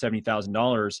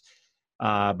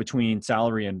 $170,000 between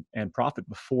salary and profit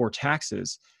before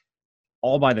taxes,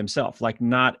 all by themselves, like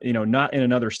not in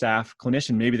another staff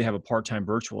clinician. Maybe they have a part-time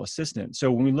virtual assistant.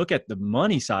 So when we look at the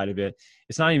money side of it,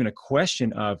 it's not even a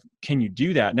question of, can you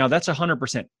do that? Now that's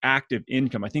 100% active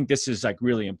income. I think this is like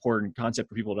really important concept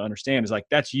for people to understand, is like,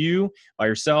 that's you by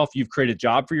yourself. You've created a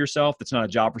job for yourself. That's not a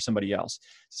job for somebody else.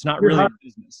 It's not really a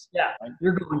business. Yeah. Right?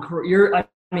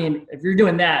 If you're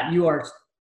doing that, you are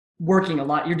working a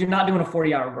lot. You're not doing a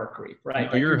 40-hour work week,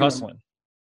 right? No, you're hustling.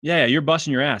 Yeah, you're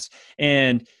busting your ass.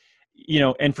 And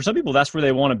and for some people, that's where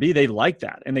they want to be. They like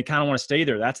that, and they kind of want to stay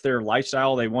there. That's their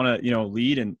lifestyle. They want to,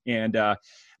 lead.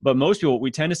 But most people, what we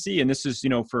tend to see, and this is,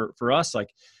 for us, like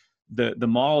the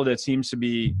model that seems to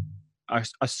be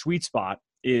a sweet spot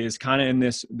is kind of in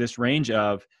this range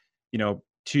of,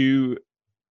 two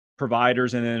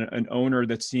providers and then an owner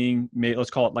that's seeing, let's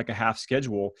call it like a half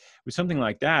schedule with something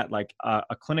like that. Like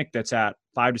a clinic that's at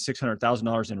 $500,000 to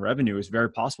 $600,000 in revenue is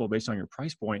very possible based on your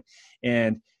price point.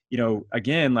 And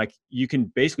again, like you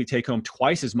can basically take home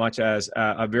twice as much as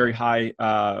a very high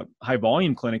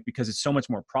volume clinic, because it's so much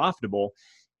more profitable,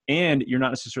 and you're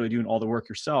not necessarily doing all the work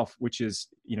yourself, which is,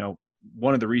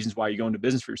 one of the reasons why you go into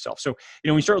business for yourself. So,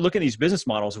 when you start looking at these business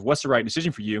models of what's the right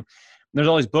decision for you, there's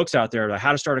all these books out there, like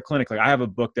how to start a clinic. Like I have a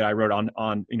book that I wrote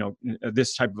on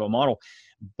this type of a model,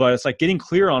 but it's like getting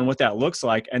clear on what that looks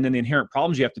like, and then the inherent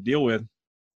problems you have to deal with.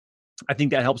 I think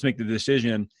that helps make the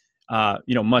decision,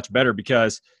 much better,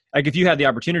 because like if you had the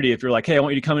opportunity, if you're like, hey, I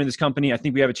want you to come into this company, I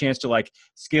think we have a chance to like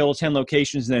scale 10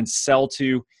 locations and then sell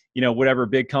to, whatever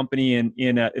big company in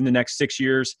the next 6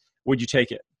 years, would you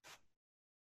take it?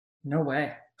 No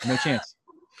way. No chance.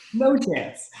 No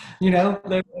chance.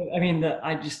 The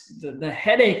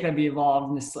headache that'd be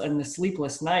involved in the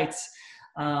sleepless nights.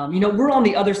 We're on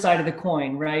the other side of the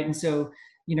coin, right? And so,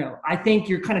 I think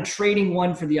you're kind of trading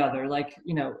one for the other. Like,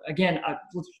 again,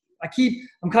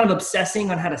 I'm kind of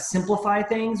obsessing on how to simplify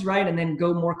things, right? And then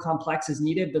go more complex as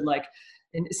needed. But like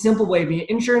in a simple way, being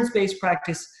insurance-based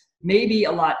practice may be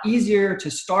a lot easier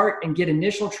to start and get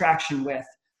initial traction with,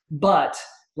 but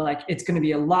like it's going to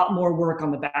be a lot more work on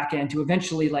the back end to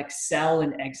eventually like sell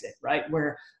and exit, right?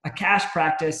 Where a cash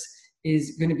practice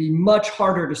is going to be much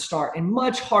harder to start and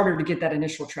much harder to get that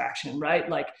initial traction, right?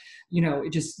 Like, it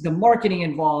just the marketing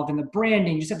involved and the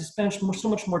branding, you just have to spend so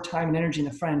much more time and energy in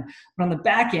the front. But on the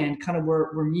back end, kind of where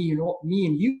me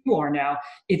and you are now,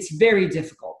 it's very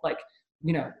difficult. Like,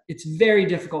 it's very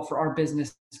difficult for our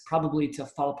business probably to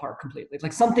fall apart completely.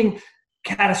 Like something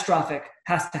catastrophic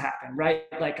has to happen, right?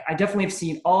 Like I definitely have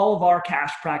seen all of our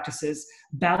cash practices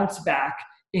bounce back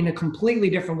in a completely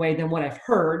different way than what I've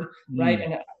heard, right?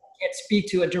 And I can't speak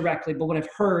to it directly, but what I've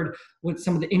heard what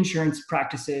some of the insurance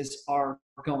practices are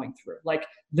going through, like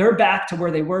they're back to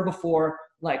where they were before,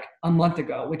 like a month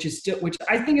ago, which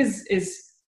I think is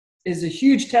a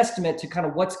huge testament to kind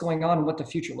of what's going on and what the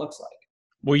future looks like.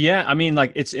 Well, yeah, I mean,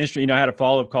 like it's interesting. I had a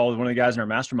follow-up call with one of the guys in our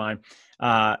mastermind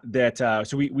so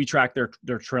we track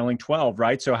their trailing 12,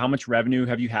 right? So how much revenue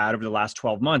have you had over the last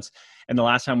 12 months? And the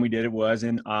last time we did it was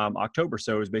in October.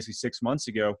 So it was basically 6 months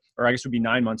ago, or I guess it would be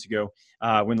 9 months ago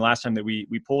when the last time that we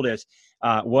pulled it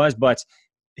was. But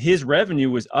his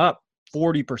revenue was up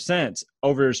 40%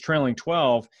 over his trailing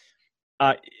 12.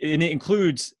 And it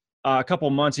includes a couple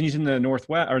months, and he's in the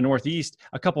Northwest or Northeast,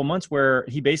 a couple months where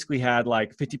he basically had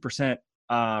like 50%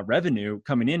 revenue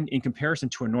coming in comparison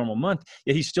to a normal month,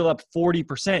 yet he's still up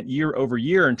 40% year over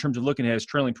year in terms of looking at his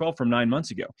trailing 12 from 9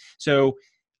 months ago. So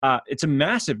it's a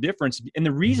massive difference. And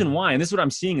the reason why, and this is what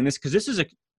I'm seeing in this, because this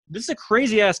is a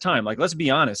crazy ass time. Like, let's be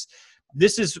honest,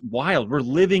 this is wild. We're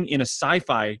living in a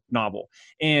sci-fi novel.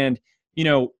 And,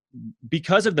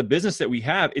 because of the business that we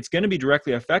have, it's going to be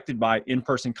directly affected by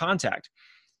in-person contact.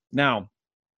 Now,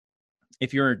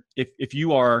 if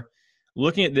you are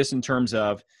looking at this in terms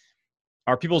of,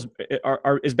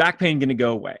 is back pain going to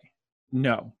go away?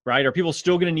 No, right? Are people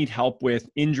still going to need help with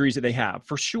injuries that they have?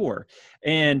 For sure.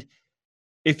 And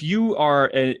if you are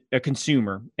a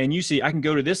consumer and you see, I can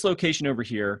go to this location over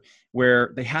here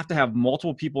where they have to have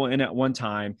multiple people in at one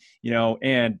time,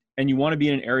 and you want to be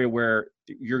in an area where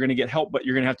you're going to get help, but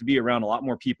you're going to have to be around a lot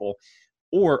more people.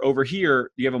 Or over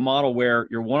here, you have a model where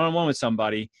you're one-on-one with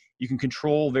somebody, you can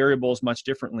control variables much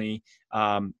differently.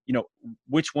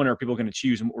 Which one are people going to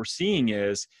choose? And what we're seeing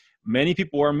is many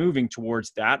people are moving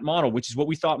towards that model, which is what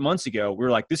we thought months ago. We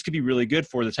were like, this could be really good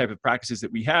for the type of practices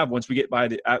that we have once we get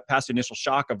past the initial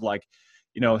shock of like,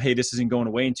 hey, this isn't going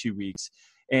away in 2 weeks.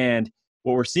 And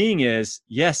what we're seeing is,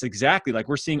 yes, exactly. Like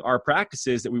we're seeing our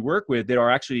practices that we work with that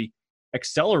are actually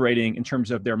accelerating in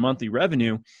terms of their monthly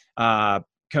revenue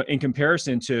in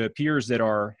comparison to peers that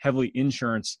are heavily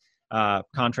insurance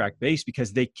contract based,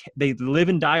 because they live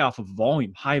and die off of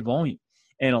volume, high volume.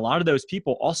 And a lot of those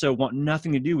people also want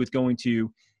nothing to do with going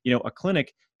to, a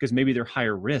clinic, because maybe they're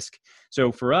higher risk.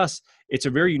 So for us, it's a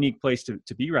very unique place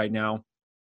to be right now.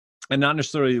 And not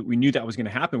necessarily that we knew that was going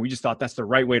to happen. We just thought that's the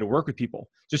right way to work with people.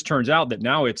 Just turns out that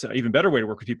now it's an even better way to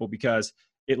work with people because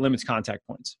it limits contact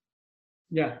points.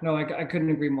 Yeah, no, I couldn't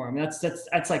agree more. I mean,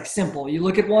 that's like simple. You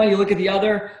look at one, you look at the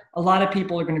other, a lot of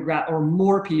people are going to or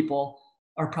more people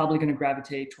are probably going to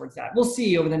gravitate towards that. We'll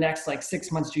see over the next like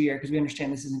 6 months to a year, because we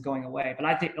understand this isn't going away. But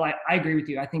I think, I agree with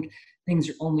you. I think things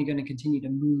are only going to continue to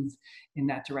move in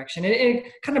that direction. And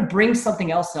it kind of brings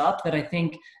something else up that I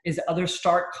think is the other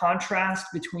stark contrast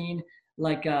between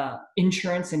like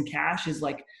insurance and cash is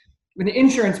like, with an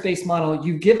insurance-based model,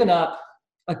 you've given up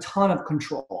a ton of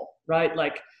control, right?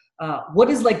 Like what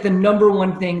is like the number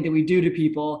one thing that we do to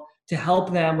people to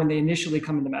help them when they initially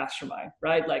come in the mastermind,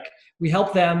 right? Like we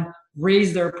help them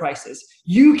raise their prices.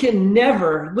 You can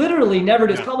never, literally never,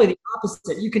 it's probably the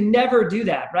opposite. You can never do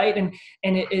that, right? And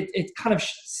it kind of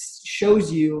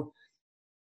shows you,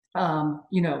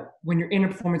 when you're in a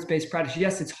performance-based practice,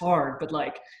 yes, it's hard, but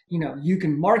like, you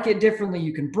can market differently,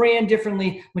 you can brand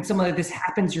differently. When something like this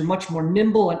happens, you're much more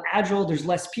nimble and agile. There's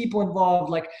less people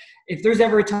involved. Like if there's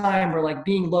ever a time where like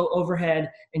being low overhead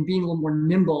and being a little more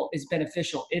nimble is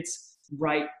beneficial, it's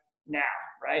right now,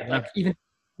 right? Like even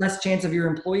less chance of your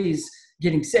employees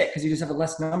getting sick because you just have a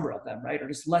less number of them, right? Or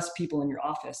just less people in your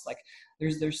office. Like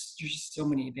there's just so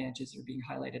many advantages that are being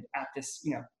highlighted at this,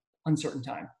 uncertain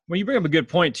time. Well, you bring up a good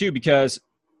point too, because,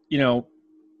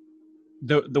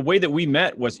 the way that we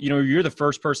met was, you're the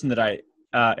first person that I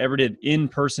ever did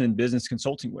in-person business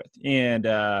consulting with. And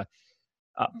I've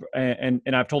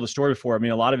told the story before. I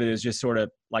mean, a lot of it is just sort of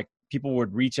like people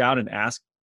would reach out and ask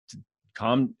to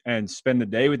come and spend the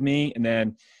day with me. And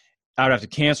then I would have to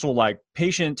cancel like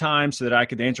patient time so that I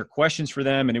could answer questions for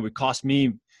them. And it would cost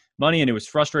me money. And it was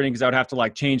frustrating because I would have to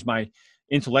like change my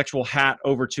intellectual hat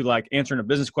over to like answering a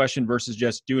business question versus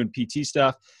just doing PT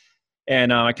stuff.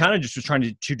 And I kind of just was trying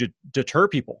to deter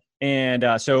people. And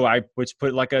so I would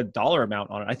put like a dollar amount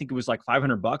on it. I think it was like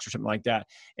 $500 or something like that.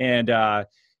 And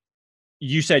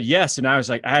you said yes. And I was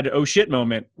like, I had an oh shit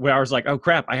moment where I was like, oh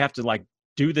crap, I have to like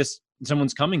do this.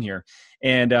 Someone's coming here.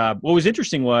 And what was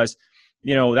interesting was,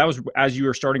 that was as you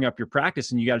were starting up your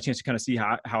practice and you got a chance to kind of see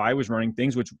how I was running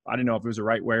things, which I didn't know if it was the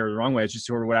right way or the wrong way. It's just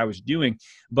sort of what I was doing.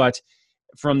 But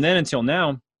from then until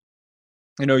now,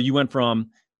 you went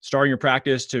from starting your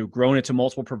practice to growing it to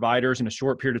multiple providers in a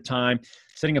short period of time,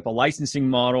 setting up a licensing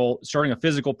model, starting a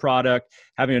physical product,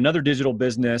 having another digital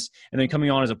business, and then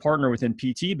coming on as a partner within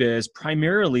PT Biz,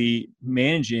 primarily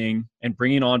managing and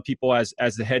bringing on people as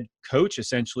the head coach,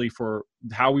 essentially, for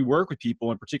how we work with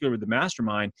people, in particular with the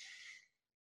mastermind.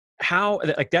 How,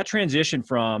 like that transition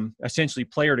from essentially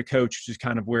player to coach, which is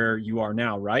kind of where you are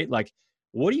now, right? Like,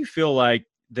 what do you feel like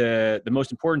the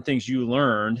most important things you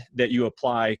learned that you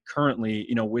apply currently,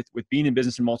 with being in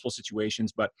business in multiple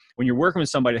situations, but when you're working with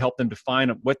somebody to help them define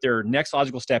what their next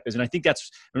logical step is? And I think that's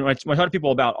when I talk to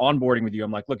people about onboarding with you,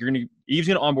 I'm like, look, Yves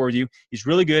going to onboard with you. He's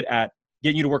really good at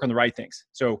getting you to work on the right things.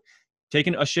 So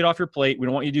taking a shit off your plate. We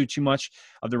don't want you to do too much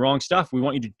of the wrong stuff. We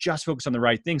want you to just focus on the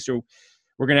right things. So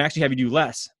we're going to actually have you do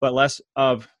less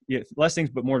things,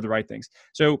 but more of the right things.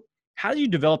 So how do you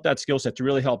develop that skill set to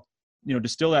really help,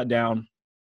 distill that down,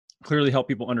 clearly help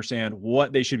people understand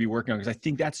what they should be working on? Because I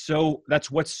think that's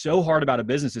what's so hard about a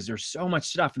business is there's so much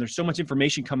stuff and there's so much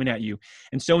information coming at you.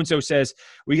 And so-and-so says,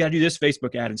 well, you got to do this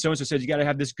Facebook ad. And so-and-so says, you got to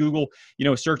have this Google,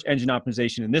 search engine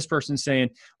optimization. And this person's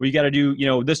saying, well, you got to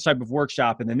do, this type of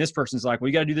workshop. And then this person's like, well,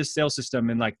 you got to do this sales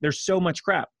system. And like, there's so much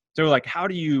crap. So like, how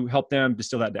do you help them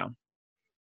distill that down?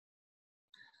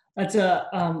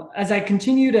 As I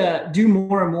continue to do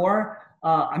more and more,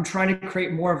 I'm trying to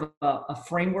create more of a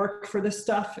framework for this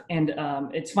stuff. And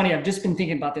it's funny, I've just been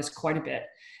thinking about this quite a bit.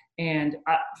 And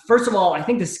first of all, I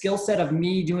think the skill set of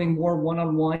me doing more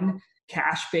one-on-one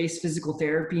cash-based physical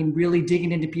therapy and really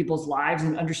digging into people's lives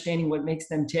and understanding what makes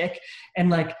them tick, and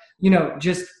like,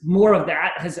 just more of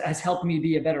that has helped me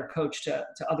be a better coach to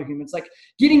other humans. Like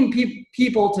getting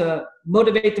people to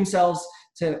motivate themselves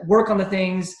to work on the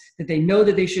things that they know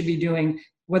that they should be doing,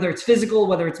 whether it's physical,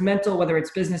 whether it's mental, whether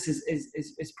it's business,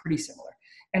 is pretty similar.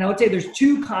 And I would say there's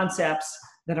two concepts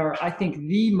that are, I think,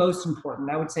 the most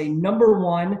important. I would say number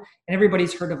one, and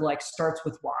everybody's heard of like starts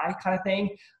with why kind of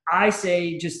thing. I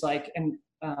say just like,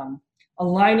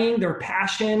 aligning their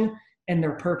passion and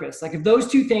their purpose. Like if those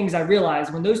two things, I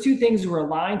realized when those two things were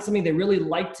aligned, something they really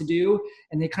like to do,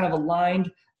 and they kind of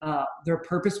aligned their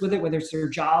purpose with it, whether it's their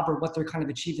job or what they're kind of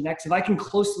achieving next. If I can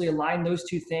closely align those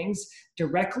two things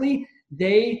directly,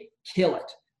 they kill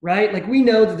it, right? Like we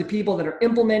know that the people that are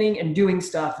implementing and doing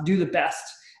stuff do the best,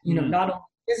 not only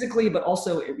physically, but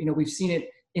also, we've seen it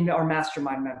in our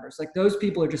mastermind members. Like those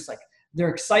people are just like, they're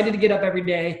excited to get up every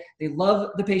day. They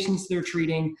love the patients they're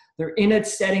treating. They're in a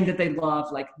setting that they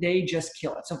love. Like they just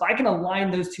kill it. So if I can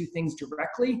align those two things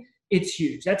directly, it's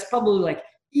huge. That's probably like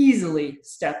easily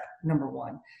step number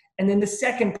one. And then the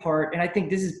second part, and I think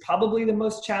this is probably the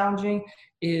most challenging,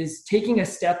 is taking a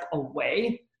step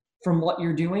away from what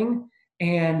you're doing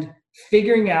and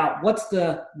figuring out what's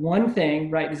the one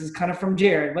thing, right? This is kind of from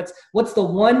Jared. What's the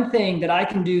one thing that I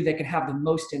can do that can have the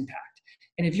most impact?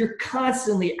 And if you're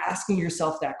constantly asking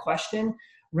yourself that question,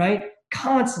 right?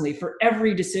 Constantly, for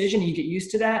every decision, you get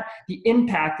used to that, the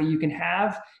impact that you can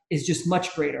have is just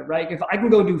much greater, right? If I can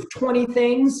go do 20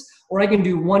 things or I can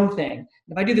do one thing,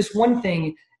 if I do this one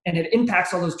thing and it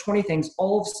impacts all those 20 things,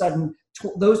 all of a sudden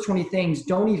those 20 things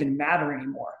don't even matter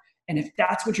anymore. And if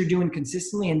that's what you're doing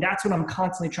consistently, and that's what I'm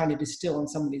constantly trying to distill in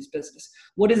somebody's business,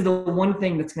 what is the one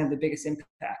thing that's going to have the biggest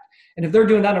impact? And if they're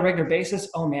doing that on a regular basis,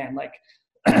 oh man, like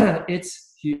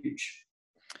it's huge.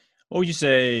 What would you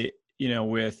say,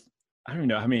 with, I don't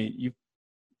know how many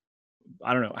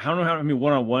I don't know how many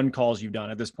one-on-one calls you've done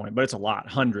at this point, but it's a lot,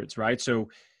 hundreds, right? So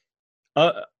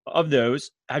of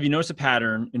those, have you noticed a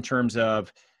pattern in terms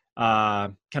of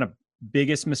kind of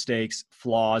biggest mistakes,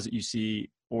 flaws that you see,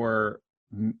 or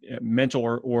mental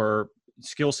or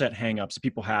skill set hangups that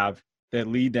people have that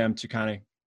lead them to kind of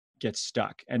get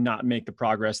stuck and not make the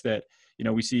progress that,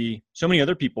 we see so many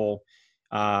other people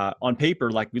on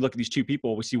paper. Like we look at these two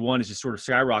people, we see one is just sort of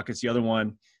skyrockets, the other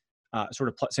one sort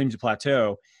of seems to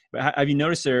plateau. But have you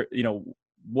noticed there,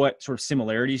 what sort of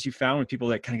similarities you found with people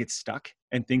that kind of get stuck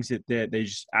and things that they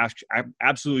just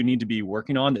absolutely need to be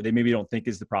working on that they maybe don't think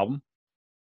is the problem?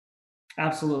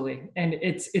 Absolutely. And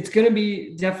it's going to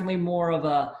be definitely more of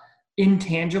a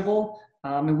intangible.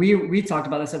 And we talked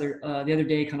about this the other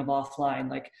day, kind of offline,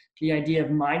 like the idea of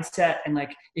mindset. And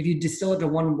like, if you distill it to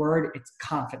one word, it's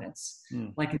confidence.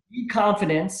 Like the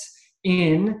confidence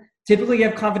in, typically you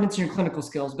have confidence in your clinical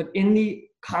skills, but in the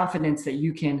confidence that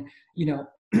you can,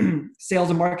 sales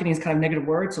and marketing is kind of negative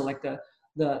word. So like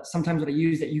the sometimes what I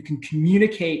use, that you can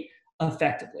communicate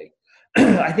effectively.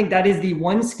 I think that is the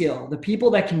one skill. The people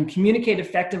that can communicate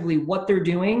effectively what they're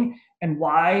doing and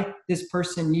why this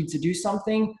person needs to do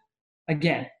something,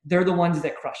 again, they're the ones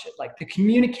that crush it. Like the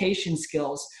communication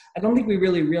skills, I don't think we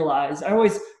really realize. I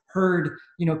always heard,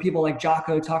 people like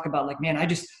Jocko talk about like, man,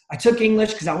 I took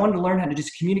English because I wanted to learn how to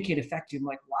just communicate effectively. I'm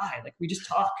like, why? Like we just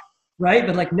talk, right?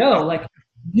 But like, no, like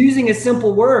using a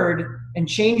simple word and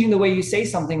changing the way you say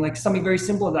something, like something very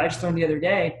simple that I just learned the other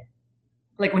day.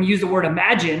 Like when you use the word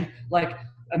imagine, like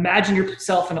imagine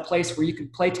yourself in a place where you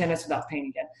could play tennis without pain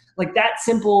again. Like that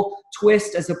simple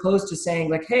twist, as opposed to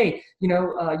saying like, hey,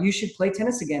 you should play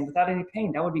tennis again without any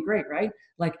pain. That would be great, right?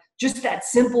 Like just that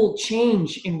simple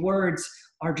change in words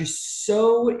are just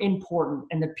so important.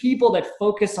 And the people that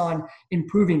focus on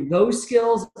improving those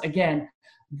skills, again,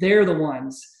 they're the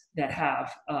ones that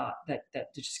have that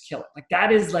just kill it. Like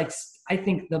that is like, I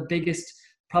think the biggest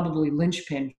probably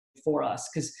linchpin for us,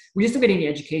 because we just don't get any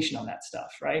education on that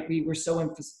stuff, right? We're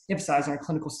so emphasizing our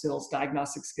clinical skills,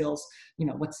 diagnostic skills,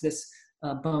 what's this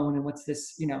bone and what's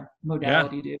this,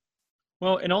 modality do.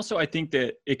 Well, and also I think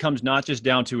that it comes not just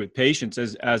down to with patients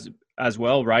as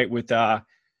well, right? With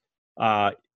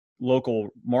local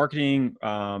marketing,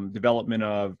 development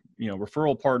of,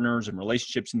 referral partners and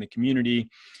relationships in the community,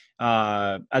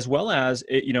 as well as,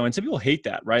 and some people hate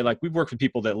that, right? Like we've worked with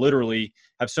people that literally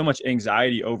have so much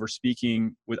anxiety over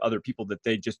speaking with other people that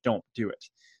they just don't do it.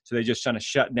 So they just kind of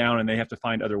shut down and they have to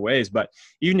find other ways. But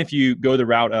even if you go the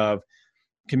route of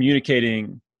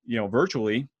communicating,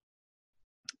 virtually,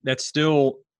 that's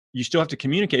still you still have to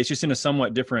communicate. It's just in a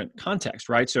somewhat different context,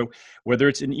 right? So whether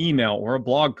it's an email or a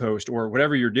blog post or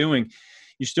whatever you're doing,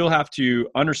 you still have to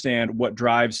understand what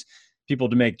drives people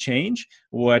to make change,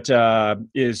 what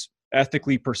is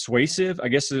ethically persuasive, I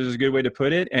guess is a good way to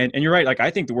put it. And you're right. Like, I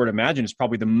think the word imagine is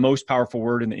probably the most powerful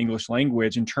word in the English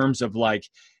language in terms of like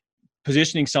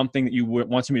positioning something that you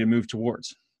want somebody to move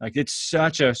towards. Like, it's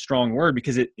such a strong word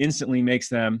because it instantly makes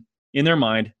them in their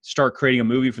mind start creating a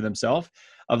movie for themselves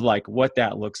of like what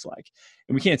that looks like.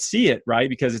 And we can't see it, right?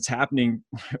 Because it's happening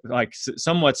like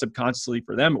somewhat subconsciously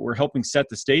for them, but we're helping set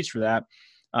the stage for that.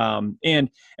 And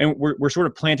we're sort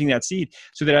of planting that seed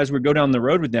so that as we go down the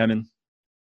road with them and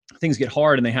things get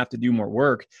hard and they have to do more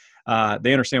work,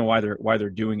 they understand why they're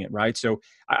doing it, right? So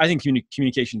I think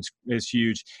communication is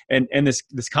huge, and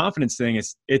this confidence thing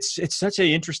it's such an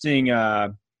interesting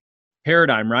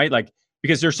paradigm, right? Like,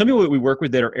 because there's some people that we work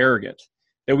with that are arrogant,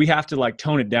 that we have to like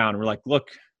tone it down. We're like, look,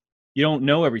 you don't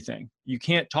know everything. You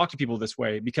can't talk to people this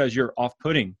way because you're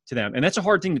off-putting to them, and that's a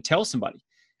hard thing to tell somebody.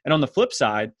 And on the flip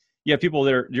side, you have people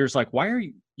that are just like, why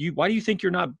do you think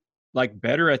you're not like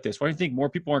better at this? Why do you think more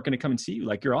people aren't going to come and see you?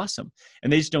 Like, you're awesome.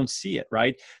 And they just don't see it.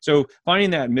 Right. So finding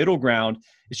that middle ground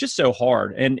is just so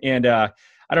hard. And I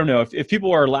don't know if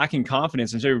people are lacking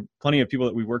confidence, and there are plenty of people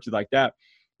that we worked with like that.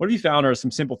 What have you found are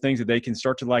some simple things that they can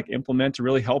start to like implement to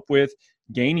really help with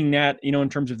gaining that, in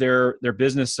terms of their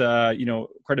business,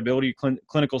 credibility,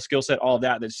 clinical skill set, all of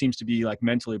that seems to be like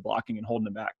mentally blocking and holding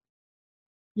them back?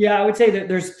 Yeah, I would say that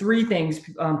there's three things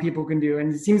people can do,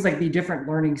 and it seems like the different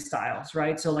learning styles,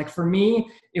 right? So like for me,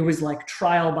 it was like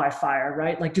trial by fire,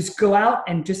 right? Like just go out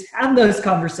and just have those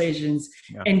conversations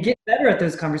and get better at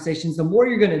those conversations. The more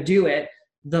you're going to do it,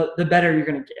 the better you're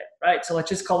going to get, right? So let's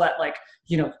just call that like,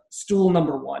 stool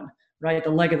number one, right? The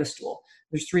leg of the stool.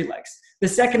 There's three legs. The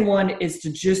second one is to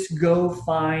just go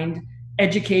find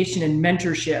education and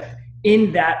mentorship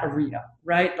in that arena,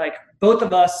 right? Like both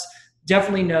of us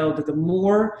definitely know that the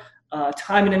more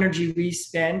time and energy we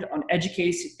spend on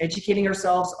educating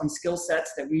ourselves on skill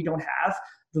sets that we don't have,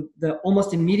 the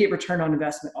almost immediate return on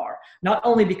investment are. Not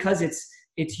only because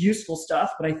it's useful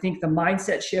stuff, but I think the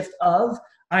mindset shift of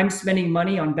I'm spending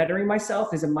money on bettering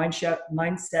myself is a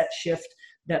mindset shift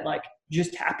that like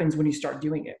just happens when you start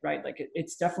doing it, right? Like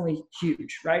it's definitely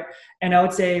huge, right? And I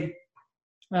would say,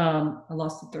 I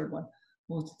lost the third one.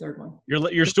 What was the third one?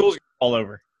 Your stool's all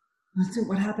over.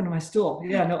 What happened to my stool?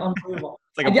 Yeah, no, unbelievable.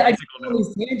 It's like I get all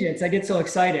these tangents. I get so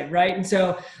excited, right? And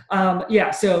so,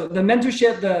 so the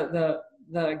mentorship,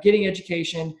 the getting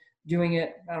education, doing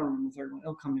it. I don't remember the third one.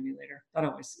 It'll come to me later. That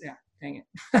always, dang it.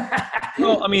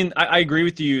 Well, I mean, I agree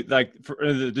with you. Like for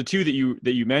the two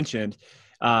that you mentioned,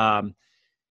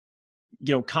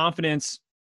 confidence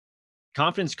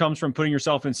comes from putting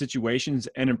yourself in situations,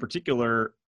 and in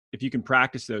particular, if you can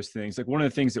practice those things. Like one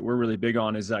of the things that we're really big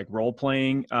on is like role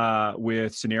playing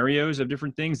with scenarios of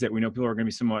different things that we know people are going to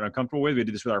be somewhat uncomfortable with. We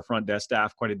did this with our front desk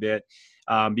staff quite a bit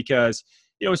because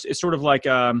it's sort of like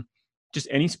just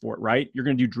any sport, right? You're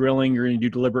going to do drilling, you're going to do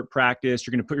deliberate practice,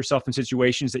 you're going to put yourself in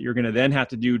situations that you're going to then have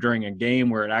to do during a game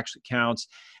where it actually counts.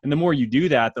 And the more you do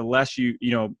that, the less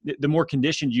the more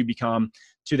conditioned you become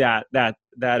to that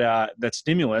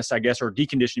stimulus, I guess, or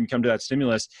deconditioned you become to that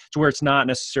stimulus to where it's not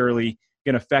necessarily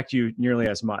going to affect you nearly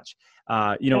as much.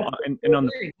 And on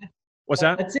the, what's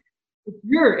that? That's it.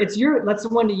 It's that's the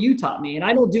one that you taught me, and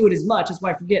I don't do it as much. That's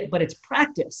why I forget. But it's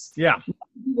practice. Yeah,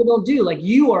 people don't do. Like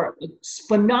you are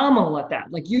phenomenal at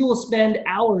that. Like you will spend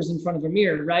hours in front of a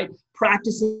mirror, right,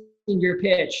 practicing your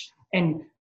pitch and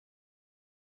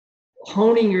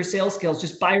honing your sales skills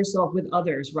just by yourself with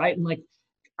others, right? And like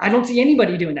I don't see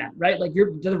anybody doing that, right? Like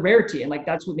you're the rarity, and like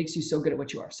that's what makes you so good at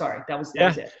what you are. Sorry, that was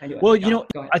it. I knew it. Well,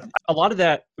 a lot of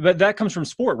that, but that comes from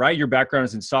sport, right? Your background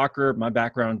is in soccer. My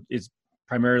background is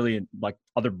primarily in like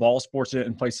other ball sports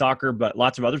and play soccer, but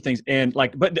lots of other things. And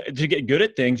like, but to get good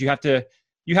at things, you have to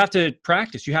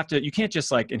practice. You can't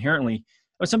just like inherently.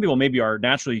 Well, some people maybe are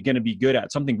naturally going to be good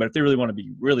at something, but if they really want to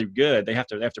be really good, they have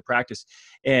to practice.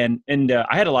 And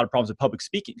I had a lot of problems with public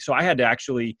speaking, so I had to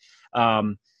actually.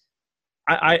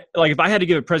 I like if I had to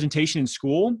give a presentation in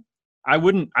school, I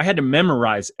had to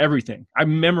memorize everything. I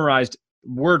memorized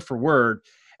word for word,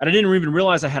 and I didn't even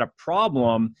realize I had a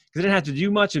problem because I didn't have to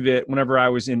do much of it whenever I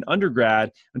was in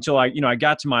undergrad until I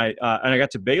got to and I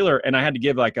got to Baylor, and I had to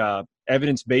give like a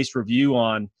evidence-based review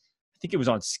on, I think it was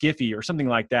on Skiffy or something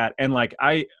like that. And like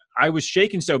I was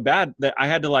shaking so bad that I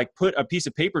had to like put a piece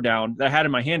of paper down that I had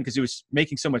in my hand because it was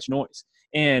making so much noise.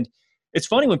 And it's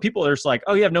funny when people are just like,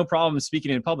 oh, you have no problem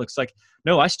speaking in public. It's like,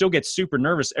 no, I still get super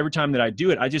nervous every time that I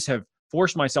do it. I just have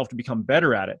forced myself to become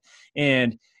better at it.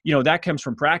 And, that comes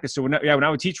from practice. So when I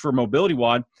would teach for Mobility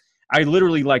WOD, I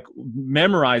literally like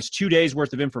memorized 2 days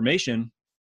worth of information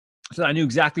so that I knew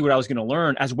exactly what I was going to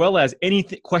learn, as well as any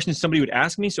questions somebody would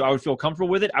ask me. So I would feel comfortable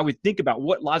with it. I would think about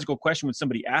what logical question would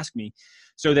somebody ask me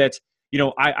so that,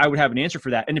 I would have an answer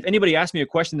for that. And if anybody asked me a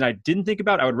question that I didn't think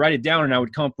about, I would write it down and I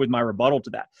would come up with my rebuttal to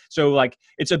that. So like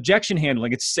it's objection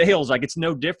handling, it's sales, like it's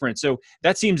no different. So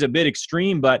that seems a bit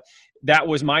extreme, but that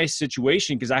was my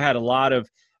situation because I had a lot of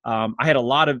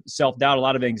self-doubt, a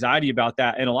lot of anxiety about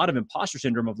that, and a lot of imposter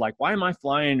syndrome of like, why am I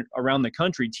flying around the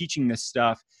country teaching this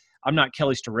stuff? I'm not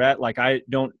Kelly Starrett. Like I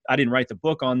didn't write the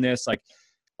book on this, like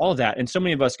all of that. And so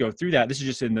many of us go through that. This is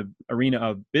just in the arena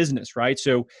of business, right?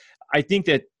 So I think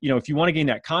that, if you want to gain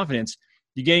that confidence,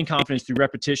 you gain confidence through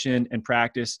repetition and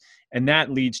practice. And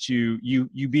that leads to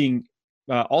you being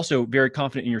also very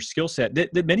confident in your skill set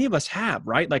that many of us have,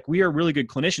 right? Like we are really good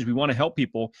clinicians. We want to help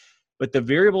people. But the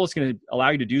variable that's going to allow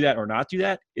you to do that or not do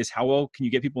that is how well can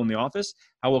you get people in the office?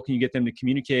 How well can you get them to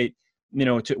communicate,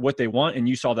 to what they want, and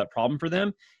you solve that problem for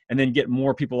them, and then get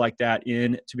more people like that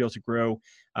in to be able to grow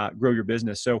your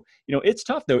business. So, it's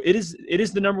tough though. It is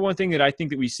the number one thing that I think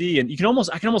that we see. And I can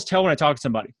almost tell when I talk to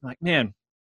somebody, I'm like, man,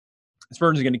 this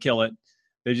person's going to kill it.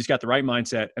 They just got the right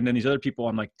mindset. And then these other people,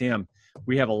 I'm like, damn,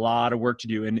 we have a lot of work to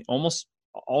do. And almost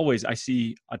always I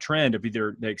see a trend of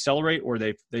either they accelerate or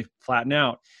they flatten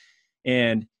out.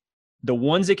 And the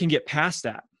ones that can get past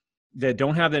that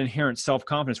don't have that inherent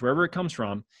self-confidence, wherever it comes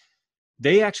from,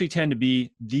 they actually tend to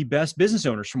be the best business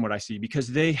owners from what I see, because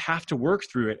they have to work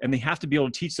through it and they have to be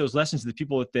able to teach those lessons to the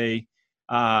people that they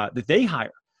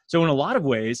hire. So in a lot of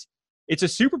ways, it's a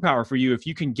superpower for you if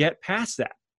you can get past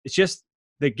that. It's just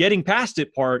the getting past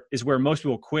it part is where most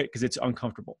people quit because it's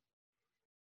uncomfortable.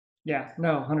 Yeah,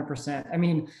 no, 100%. I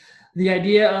mean, the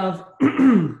idea of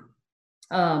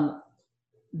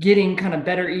getting kind of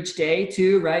better each day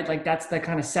too, right? Like that's the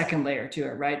kind of second layer to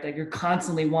it, right? Like you're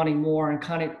constantly wanting more and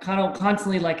kind of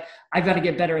constantly like, I've got to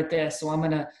get better at this. So I'm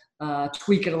going to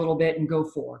tweak it a little bit and go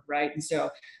forward. Right. And so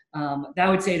that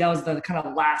would say that was the kind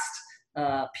of last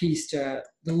piece to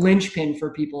the linchpin for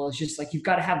people is just like, you've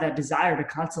got to have that desire to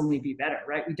constantly be better.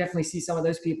 Right. We definitely see some of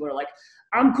those people are like,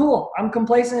 I'm cool, I'm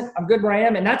complacent, I'm good where I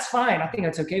am. And that's fine. I think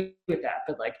that's okay with that.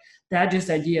 But like that just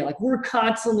idea, like we're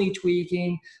constantly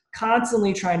tweaking,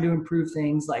 constantly trying to improve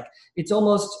things. Like it's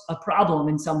almost a problem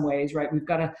in some ways, right?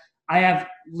 I have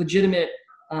legitimate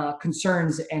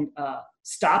concerns and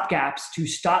stopgaps to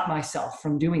stop myself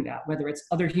from doing that, whether it's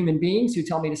other human beings who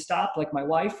tell me to stop, like my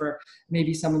wife, or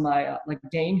maybe some of my, like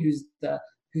Dane,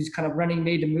 who's kind of running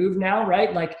Made to Move now,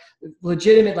 right? Like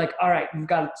legitimate, like, all right, you've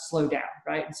got to slow down,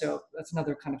 right? And so that's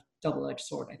another kind of double-edged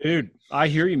sword, I think. Dude, I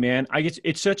hear you, man.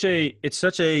 It's such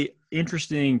a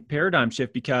interesting paradigm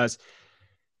shift because,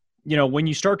 when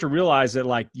you start to realize that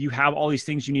like you have all these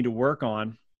things you need to work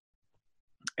on,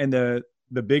 and the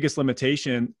biggest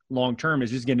limitation long-term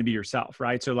is just going to be yourself,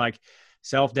 right? So like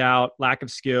self-doubt, lack of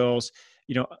skills,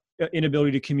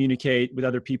 inability to communicate with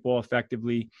other people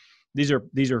effectively. These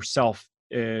are self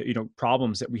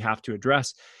problems that we have to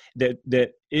address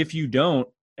that if you don't,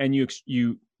 and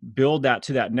you build that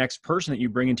to that next person that you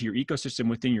bring into your ecosystem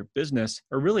within your business,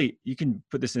 or really you can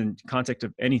put this in context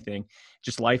of anything,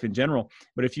 just life in general.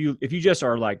 But if you just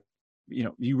are like,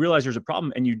 you realize there's a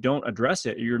problem and you don't address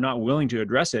it, you're not willing to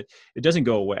address it, it doesn't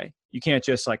go away. You can't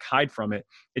just like hide from it.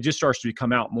 It just starts to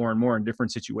come out more and more in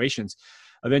different situations.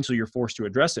 Eventually you're forced to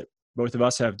address it. Both of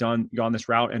us have gone this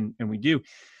route and we do.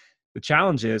 The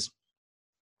challenge is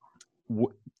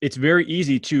it's very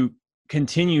easy to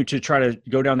continue to try to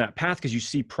go down that path because you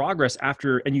see progress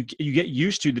after, and you get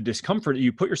used to the discomfort that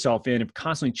you put yourself in of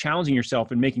constantly challenging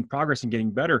yourself and making progress and getting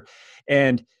better.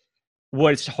 And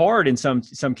what's hard in some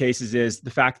cases is the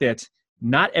fact that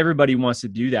not everybody wants to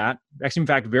do that. Actually, in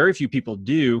fact, very few people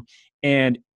do.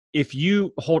 And if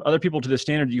you hold other people to the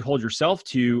standard you hold yourself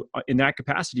to in that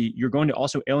capacity, you're going to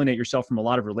also alienate yourself from a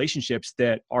lot of relationships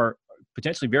that are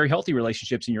potentially very healthy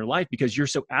relationships in your life because you're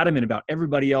so adamant about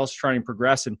everybody else trying to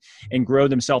progress and grow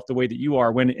themselves the way that you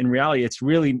are, when in reality, it's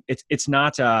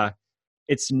not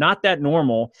that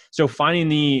normal. So finding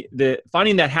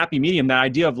that happy medium, that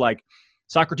idea of like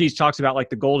Socrates talks about like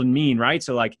the golden mean, right?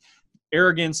 So like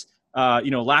arrogance,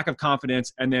 lack of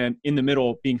confidence, and then in the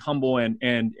middle being humble and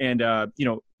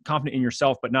confident in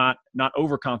yourself, but not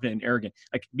overconfident and arrogant.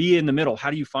 Like be in the middle. How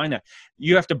do you find that?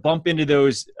 You have to bump into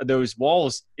those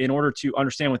walls in order to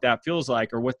understand what that feels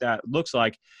like or what that looks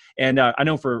like. And I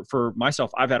know for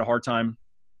myself, I've had a hard time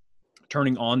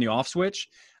turning on the off switch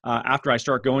after I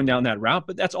start going down that route.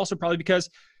 But that's also probably because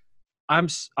I'm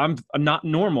not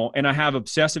normal and I have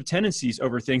obsessive tendencies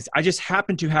over things. I just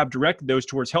happen to have directed those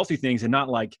towards healthy things and not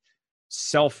like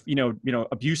self,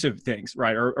 abusive things,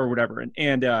 right? Or whatever.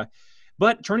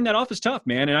 But turning that off is tough,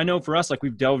 man. And I know for us, like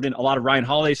we've delved in a lot of Ryan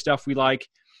Holiday stuff. We like,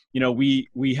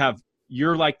 we have,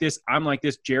 you're like this, I'm like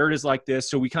this, Jared is like this.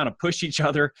 So we kind of push each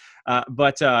other.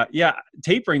 But yeah,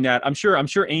 tapering that, I'm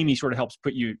sure Amy sort of helps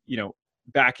put you,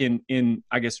 back in,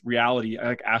 I guess, reality,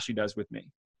 like Ashley does with me.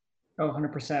 Oh,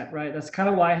 100%, right? That's kind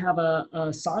of why I have a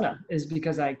sauna, is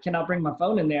because I cannot bring my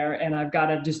phone in there and I've got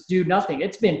to just do nothing.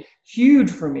 It's been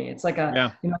huge for me. It's like I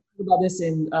talked about this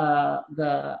in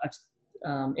the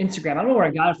Instagram. I don't know where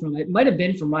I got it from. It might've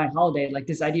been from Ryan Holiday. Like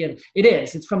this idea,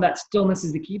 it's from that Stillness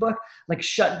is the Key book, like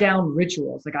shut down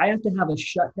rituals. Like I have to have a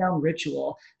shutdown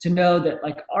ritual to know that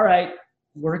like, all right,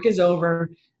 work is over.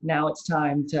 Now it's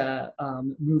time to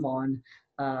move on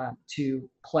to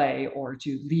play or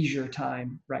to leisure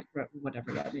time, right?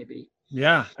 Whatever that may be.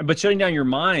 Yeah. But shutting down your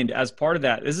mind as part of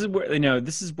that, this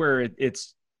is where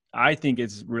it's, I think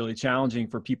it's really challenging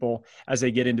for people as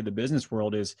they get into the business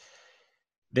world is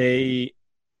they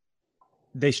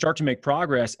start to make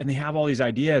progress and they have all these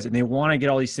ideas and they want to get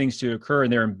all these things to occur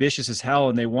and they're ambitious as hell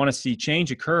and they want to see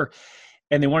change occur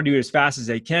and they want to do it as fast as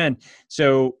they can.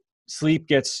 So sleep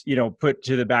gets, put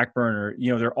to the back burner.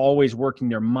 They're always working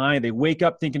their mind. They wake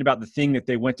up thinking about the thing that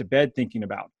they went to bed thinking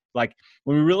about. Like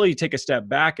when we really take a step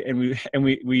back and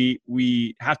we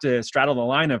have to straddle the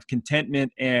line of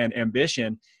contentment and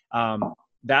ambition,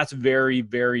 that's very,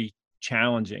 very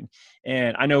challenging.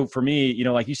 And I know for me,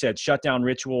 like you said, shut down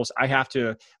rituals. I have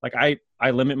to, like,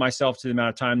 I limit myself to the amount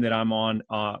of time that I'm on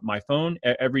my phone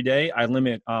every day. I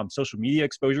limit social media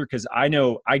exposure because I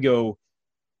know I go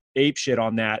ape shit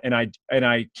on that. And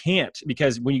I can't,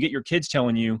 because when you get your kids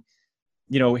telling you,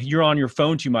 you're on your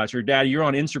phone too much, or dad, you're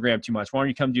on Instagram too much, why don't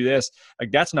you come do this?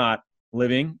 Like, that's not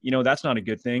living, that's not a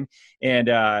good thing. And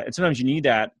sometimes you need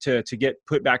that to get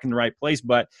put back in the right place.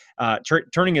 But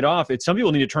turning it off, some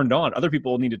people need to turn it on. Other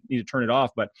people need to turn it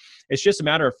off, but it's just a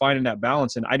matter of finding that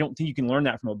balance. And I don't think you can learn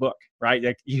that from a book, right?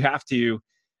 Like you have to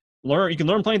learn, you can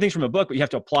learn plenty of things from a book, but you have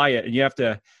to apply it and you have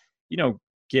to,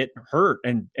 get hurt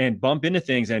and bump into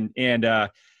things and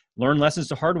learn lessons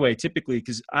the hard way typically.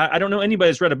 Because I don't know anybody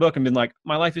that's read a book and been like,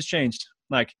 my life has changed.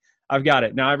 Like I've got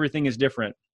it. Now everything is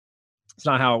different. It's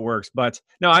not how it works. But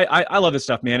no, I love this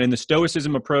stuff, man. And the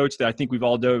stoicism approach that I think we've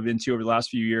all dove into over the last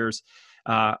few years.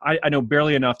 I know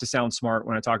barely enough to sound smart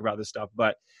when I talk about this stuff,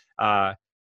 but I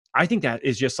think that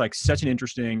is just like such an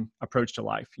interesting approach to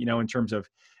life, in terms of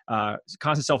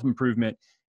constant self-improvement,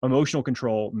 emotional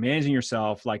control, managing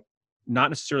yourself, like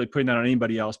not necessarily putting that on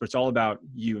anybody else, but it's all about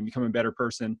you and becoming a better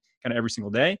person kind of every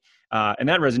single day. And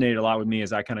that resonated a lot with me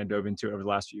as I kind of dove into it over the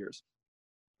last few years.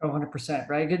 100%,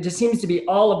 right? It just seems to be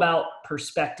all about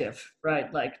perspective,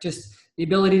 right? Like just the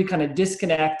ability to kind of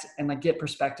disconnect and like get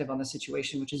perspective on the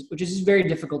situation, which is very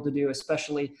difficult to do,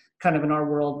 especially kind of in our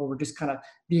world where we're just kind of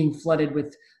being flooded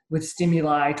with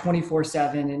stimuli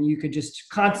 24/7, and you could just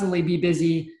constantly be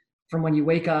busy from when you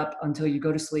wake up until you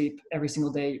go to sleep every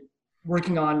single day,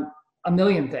 working on a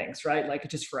million things, right? Like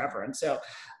it's just forever. And so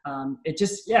it's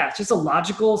just a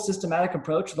logical, systematic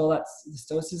approach with all that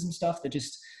stoicism stuff that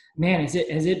just, man, has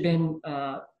it been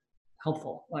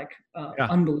helpful, like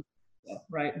unbelievable,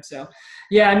 right? And so,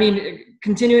 yeah, I mean,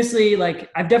 continuously, like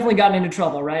I've definitely gotten into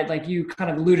trouble, right? Like you kind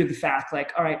of alluded to the fact,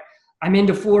 like, all right, I'm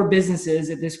into 4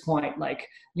 businesses at this point. Like,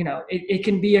 it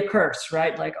can be a curse,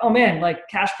 right? Like, oh man, like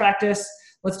cash practice,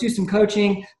 let's do some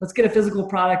coaching, let's get a physical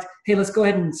product. Hey, let's go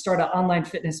ahead and start an online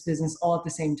fitness business all at the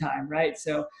same time, right?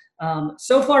 So,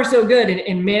 so far so good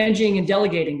in managing and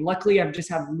delegating. Luckily, I've just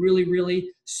have really, really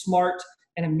smart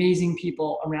and amazing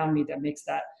people around me that makes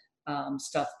that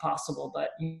stuff possible.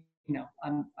 But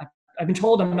I've been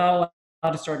told I'm not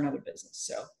allowed to start another business,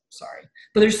 so sorry.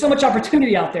 But there's so much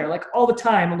opportunity out there, like all the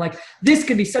time. I'm like, this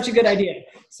could be such a good idea.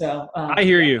 So I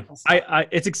hear you.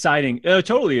 It's exciting. It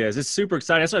totally is. It's super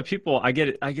exciting. That's why people, I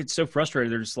get so frustrated.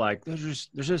 They're just like, there's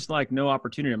just like no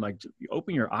opportunity. I'm like,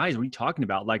 open your eyes. What are you talking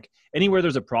about? Like anywhere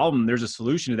there's a problem, there's a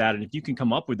solution to that. And if you can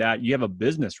come up with that, you have a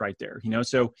business right there,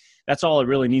 so that's all it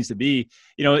really needs to be.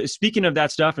 Speaking of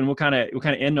that stuff, and we'll kind of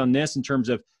end on this in terms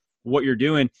of what you're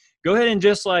doing. Go ahead and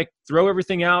just like throw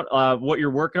everything out, what you're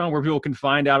working on, where people can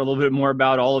find out a little bit more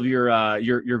about all of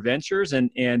your ventures and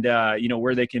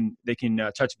where they can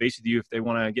touch base with you if they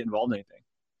want to get involved in anything.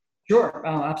 Sure.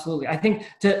 Oh, absolutely. I think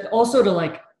to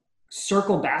like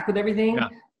circle back with everything,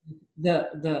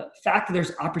 the fact that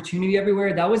there's opportunity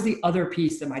everywhere, that was the other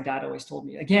piece that my dad always told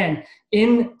me. Again,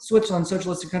 in Switzerland,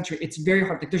 socialistic country, it's very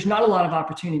hard. Like there's not a lot of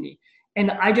opportunity.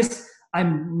 And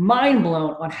I'm mind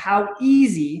blown on how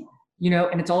easy,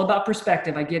 and it's all about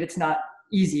perspective. I get it's not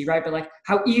easy, right? But like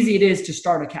how easy it is to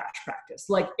start a cash practice,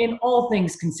 like in all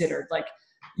things considered, like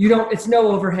it's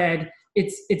no overhead.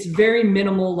 it's very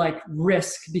minimal like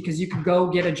risk because you can go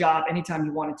get a job anytime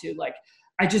you wanted to. Like,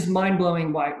 I just mind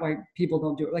blowing why people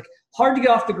don't do it. Like, hard to get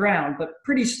off the ground, but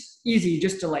pretty easy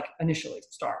just to like initially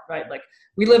start, right? Like,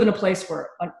 we live in a place where,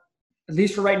 at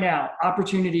least for right now,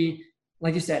 opportunity,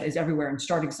 like you said, is everywhere, and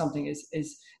starting something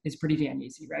is pretty damn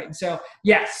easy, right? And so,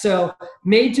 yes, so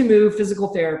Made to Move Physical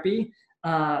Therapy,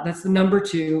 that's the number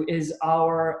 2, is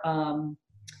our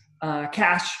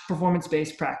cash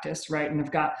performance-based practice, right? And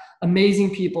I've got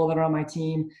amazing people that are on my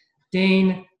team.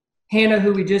 Dane, Hannah,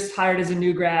 who we just hired as a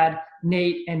new grad,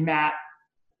 Nate, and Matt.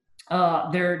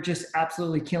 They're just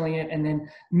absolutely killing it. And then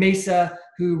Mesa,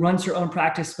 who runs her own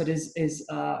practice, but is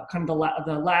kind of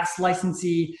the last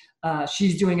licensee.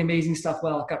 She's doing amazing stuff.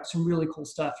 Well, got some really cool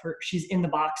stuff. She's in the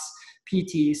box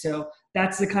PT. So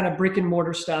that's the kind of brick and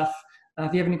mortar stuff.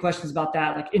 If you have any questions about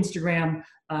that, like Instagram,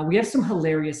 we have some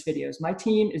hilarious videos. My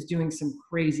team is doing some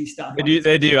crazy stuff.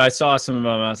 They do. I saw some of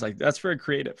them. I was like, that's very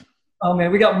creative. Oh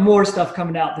man, we got more stuff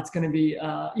coming out that's going to be,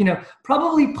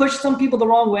 probably push some people the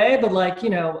wrong way, but like,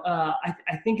 I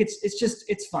think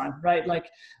it's fun, right? Like,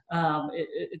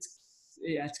 it's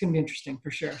going to be interesting for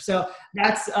sure. So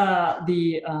that's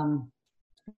the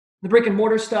brick and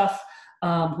mortar stuff.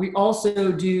 We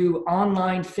also do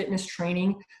online fitness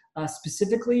training,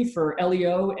 specifically for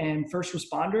LEO and first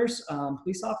responders,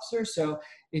 police officers. So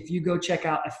if you go check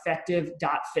out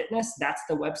effective.fitness, that's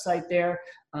the website there.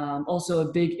 Also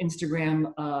a big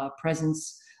Instagram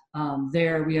presence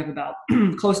there. We have about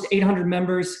close to 800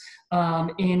 members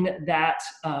in that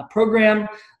program.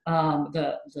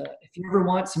 If you ever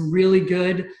want some really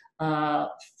good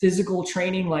physical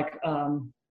training, like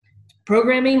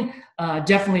programming,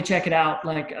 definitely check it out.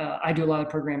 Like I do a lot of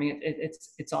programming.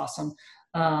 It's awesome.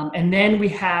 And then we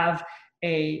have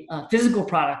a physical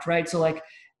product, right? So like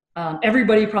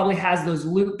everybody probably has those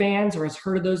loop bands or has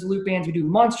heard of those loop bands. We do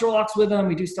monster walks with them.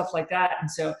 We do stuff like that.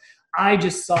 And so I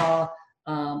just saw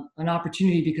an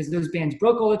opportunity because those bands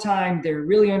broke all the time. They're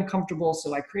really uncomfortable.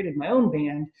 So I created my own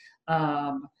band.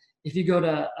 If you go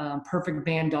to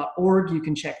perfectband.org, you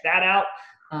can check that out.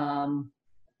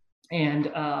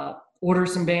 And order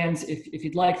some bands if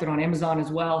you'd like. They're on Amazon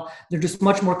as well. They're just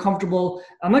much more comfortable.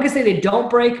 I'm not gonna say they don't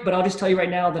break, but I'll just tell you right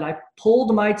now that I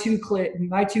pulled my two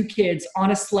kids on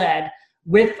a sled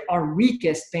with our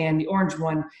weakest band, the orange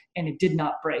one, and it did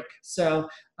not break. So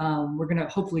we're gonna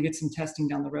hopefully get some testing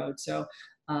down the road. So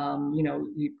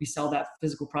we sell that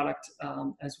physical product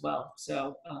as well.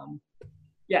 So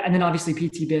yeah, and then obviously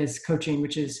PT Biz coaching,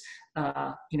 which is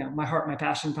my heart, my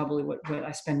passion, probably what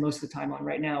I spend most of the time on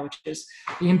right now, which is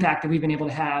the impact that we've been able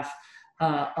to have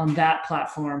on that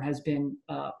platform has been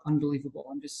unbelievable.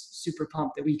 I'm just super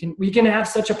pumped that we can have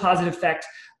such a positive effect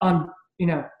on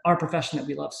our profession that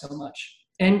we love so much,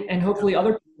 and hopefully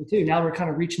other people too. Now we're kind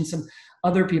of reaching some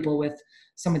other people with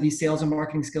some of these sales and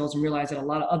marketing skills, and realize that a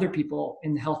lot of other people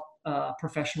in the health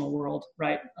professional world,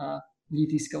 right, need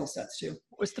these skill sets too.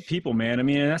 What's the people, man? I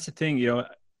mean, and that's the thing,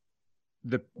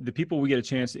 the people we get a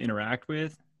chance to interact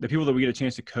with, the people that we get a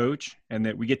chance to coach, and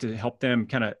that we get to help them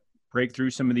kind of break through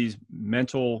some of these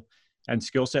mental and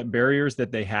skill set barriers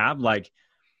that they have. Like,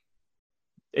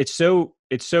 it's so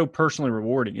personally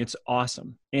rewarding. It's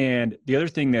awesome. And the other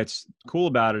thing that's cool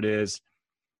about it is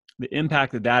the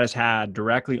impact that has had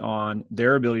directly on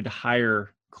their ability to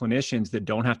hire clinicians that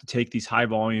don't have to take these high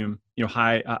volume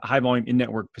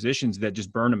in-network positions that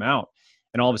just burn them out.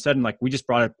 And all of a sudden, like, we just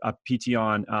brought a PT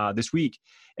on this week,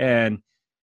 and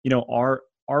our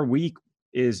week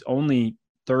is only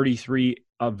 33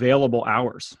 available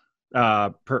hours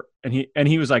per. And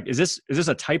he was like, "Is this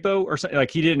a typo or something?"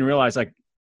 Like, he didn't realize like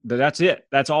that's it.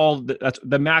 That's all. That's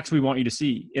the max we want you to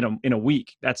see in a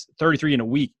week. That's 33 in a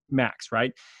week max,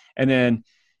 right? And then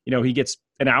he gets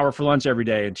an hour for lunch every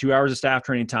day and 2 hours of staff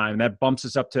training time. And that bumps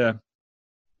us up to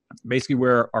basically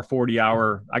where our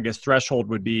 40-hour, I guess, threshold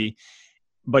would be.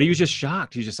 But he was just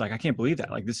shocked. He's just like, I can't believe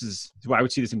that. Like, this is why I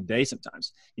would see this in a day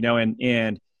sometimes,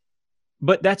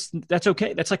 but that's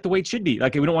okay. That's like the way it should be.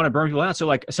 Like, we don't want to burn people out. So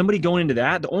like, somebody going into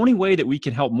that, the only way that we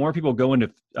can help more people go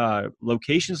into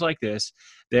locations like this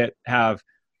that have,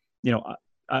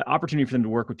 opportunity for them to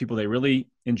work with people they really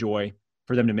enjoy,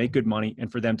 for them to make good money,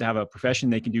 and for them to have a profession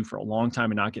they can do for a long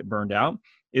time and not get burned out,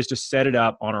 is to set it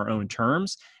up on our own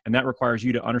terms. And that requires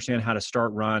you to understand how to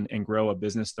start, run, and grow a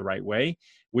business the right way,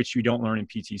 which you don't learn in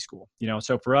PT school.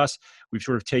 So for us, we've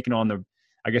sort of taken on the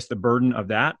burden of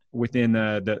that within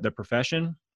the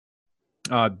profession,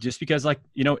 just because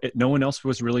no one else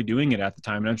was really doing it at the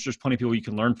time. And I'm sure there's plenty of people you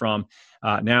can learn from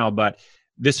now, but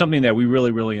this is something that we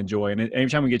really, really enjoy. And every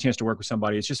time we get a chance to work with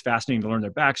somebody, it's just fascinating to learn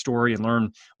their backstory and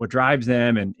learn what drives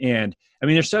them. And I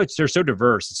mean, they're so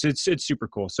diverse. It's super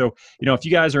cool. So, if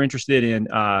you guys are interested in,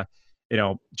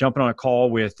 jumping on a call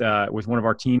with one of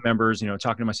our team members,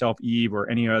 talking to myself, Yves, or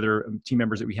any other team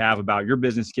members that we have about your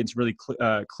business, getting some really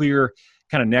clear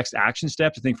kind of next action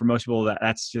steps. I think for most people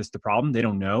that's just the problem. They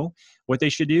don't know what they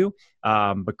should do.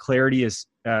 But clarity is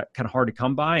kind of hard to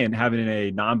come by, and having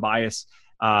a non-biased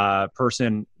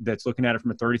person that's looking at it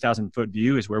from a 30,000 foot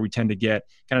view is where we tend to get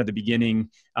kind of the beginning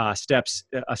steps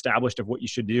established of what you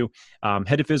should do.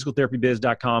 Head to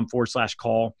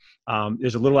physicaltherapybiz.com/call.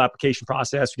 There's a little application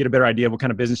process. You get a better idea of what kind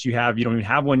of business you have. You don't even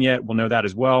have one yet. We'll know that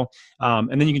as well.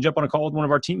 And then you can jump on a call with one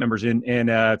of our team members, and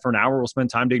for an hour, we'll spend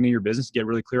time digging into your business to get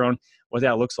really clear on what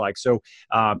that looks like. So,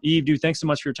 Yves, dude, thanks so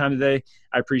much for your time today.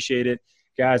 I appreciate it.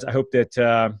 Guys, I hope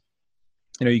that,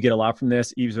 you get a lot from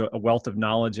this. Yves a wealth of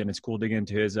knowledge, and it's cool digging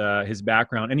into his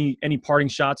background. Any parting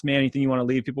shots, man? Anything you want to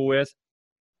leave people with?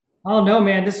 Oh no,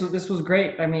 man, this was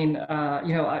great. I mean,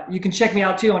 you can check me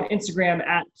out too on Instagram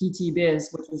at PTBiz,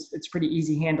 it's a pretty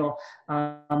easy handle.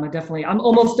 I'm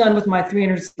almost done with my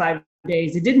 305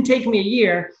 days. It didn't take me a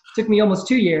year. It took me almost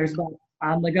 2 years, but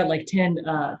I got like 10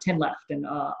 left, and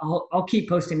I'll keep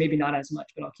posting. Maybe not as much,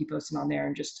 but I'll keep posting on there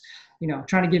and just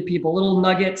trying to give people little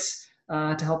nuggets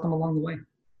to help them along the way.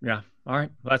 Yeah. All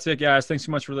right. Well, that's it, guys. Thanks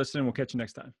so much for listening. We'll catch you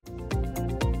next time.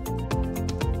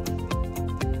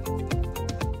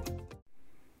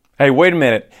 Hey, wait a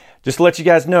minute. Just to let you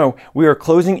guys know, we are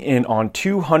closing in on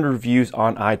 200 reviews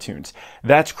on iTunes.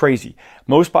 That's crazy.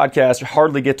 Most podcasts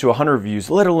hardly get to 100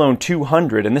 reviews, let alone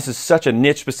 200. And this is such a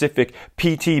niche specific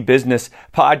PT business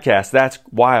podcast. That's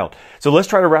wild. So let's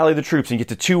try to rally the troops and get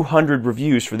to 200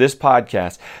 reviews for this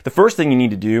podcast. The first thing you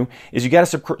need to do is you got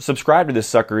to subscribe to this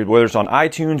sucker, whether it's on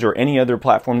iTunes or any other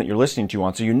platform that you're listening to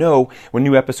on, so you know when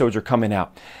new episodes are coming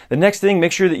out. The next thing,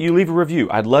 make sure that you leave a review.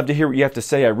 I'd love to hear what you have to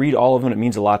say. I read all of them. It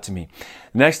means a lot to me.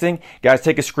 The next thing, guys,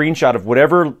 take a screenshot of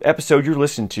whatever episode you're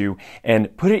listening to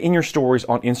and put it in your stories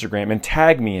on Instagram and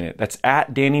tag me in it. That's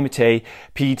at Danny Mattei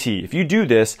PT. If you do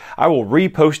this, I will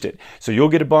repost it. So you'll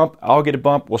get a bump, I'll get a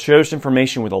bump. We'll share this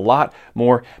information with a lot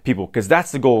more people, because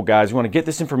that's the goal, guys. We want to get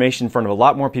this information in front of a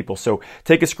lot more people. So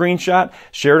take a screenshot,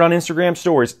 share it on Instagram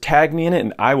stories, tag me in it,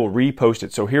 and I will repost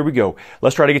it. So here we go.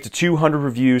 Let's try to get to 200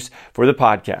 reviews for the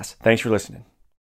podcast. Thanks for listening.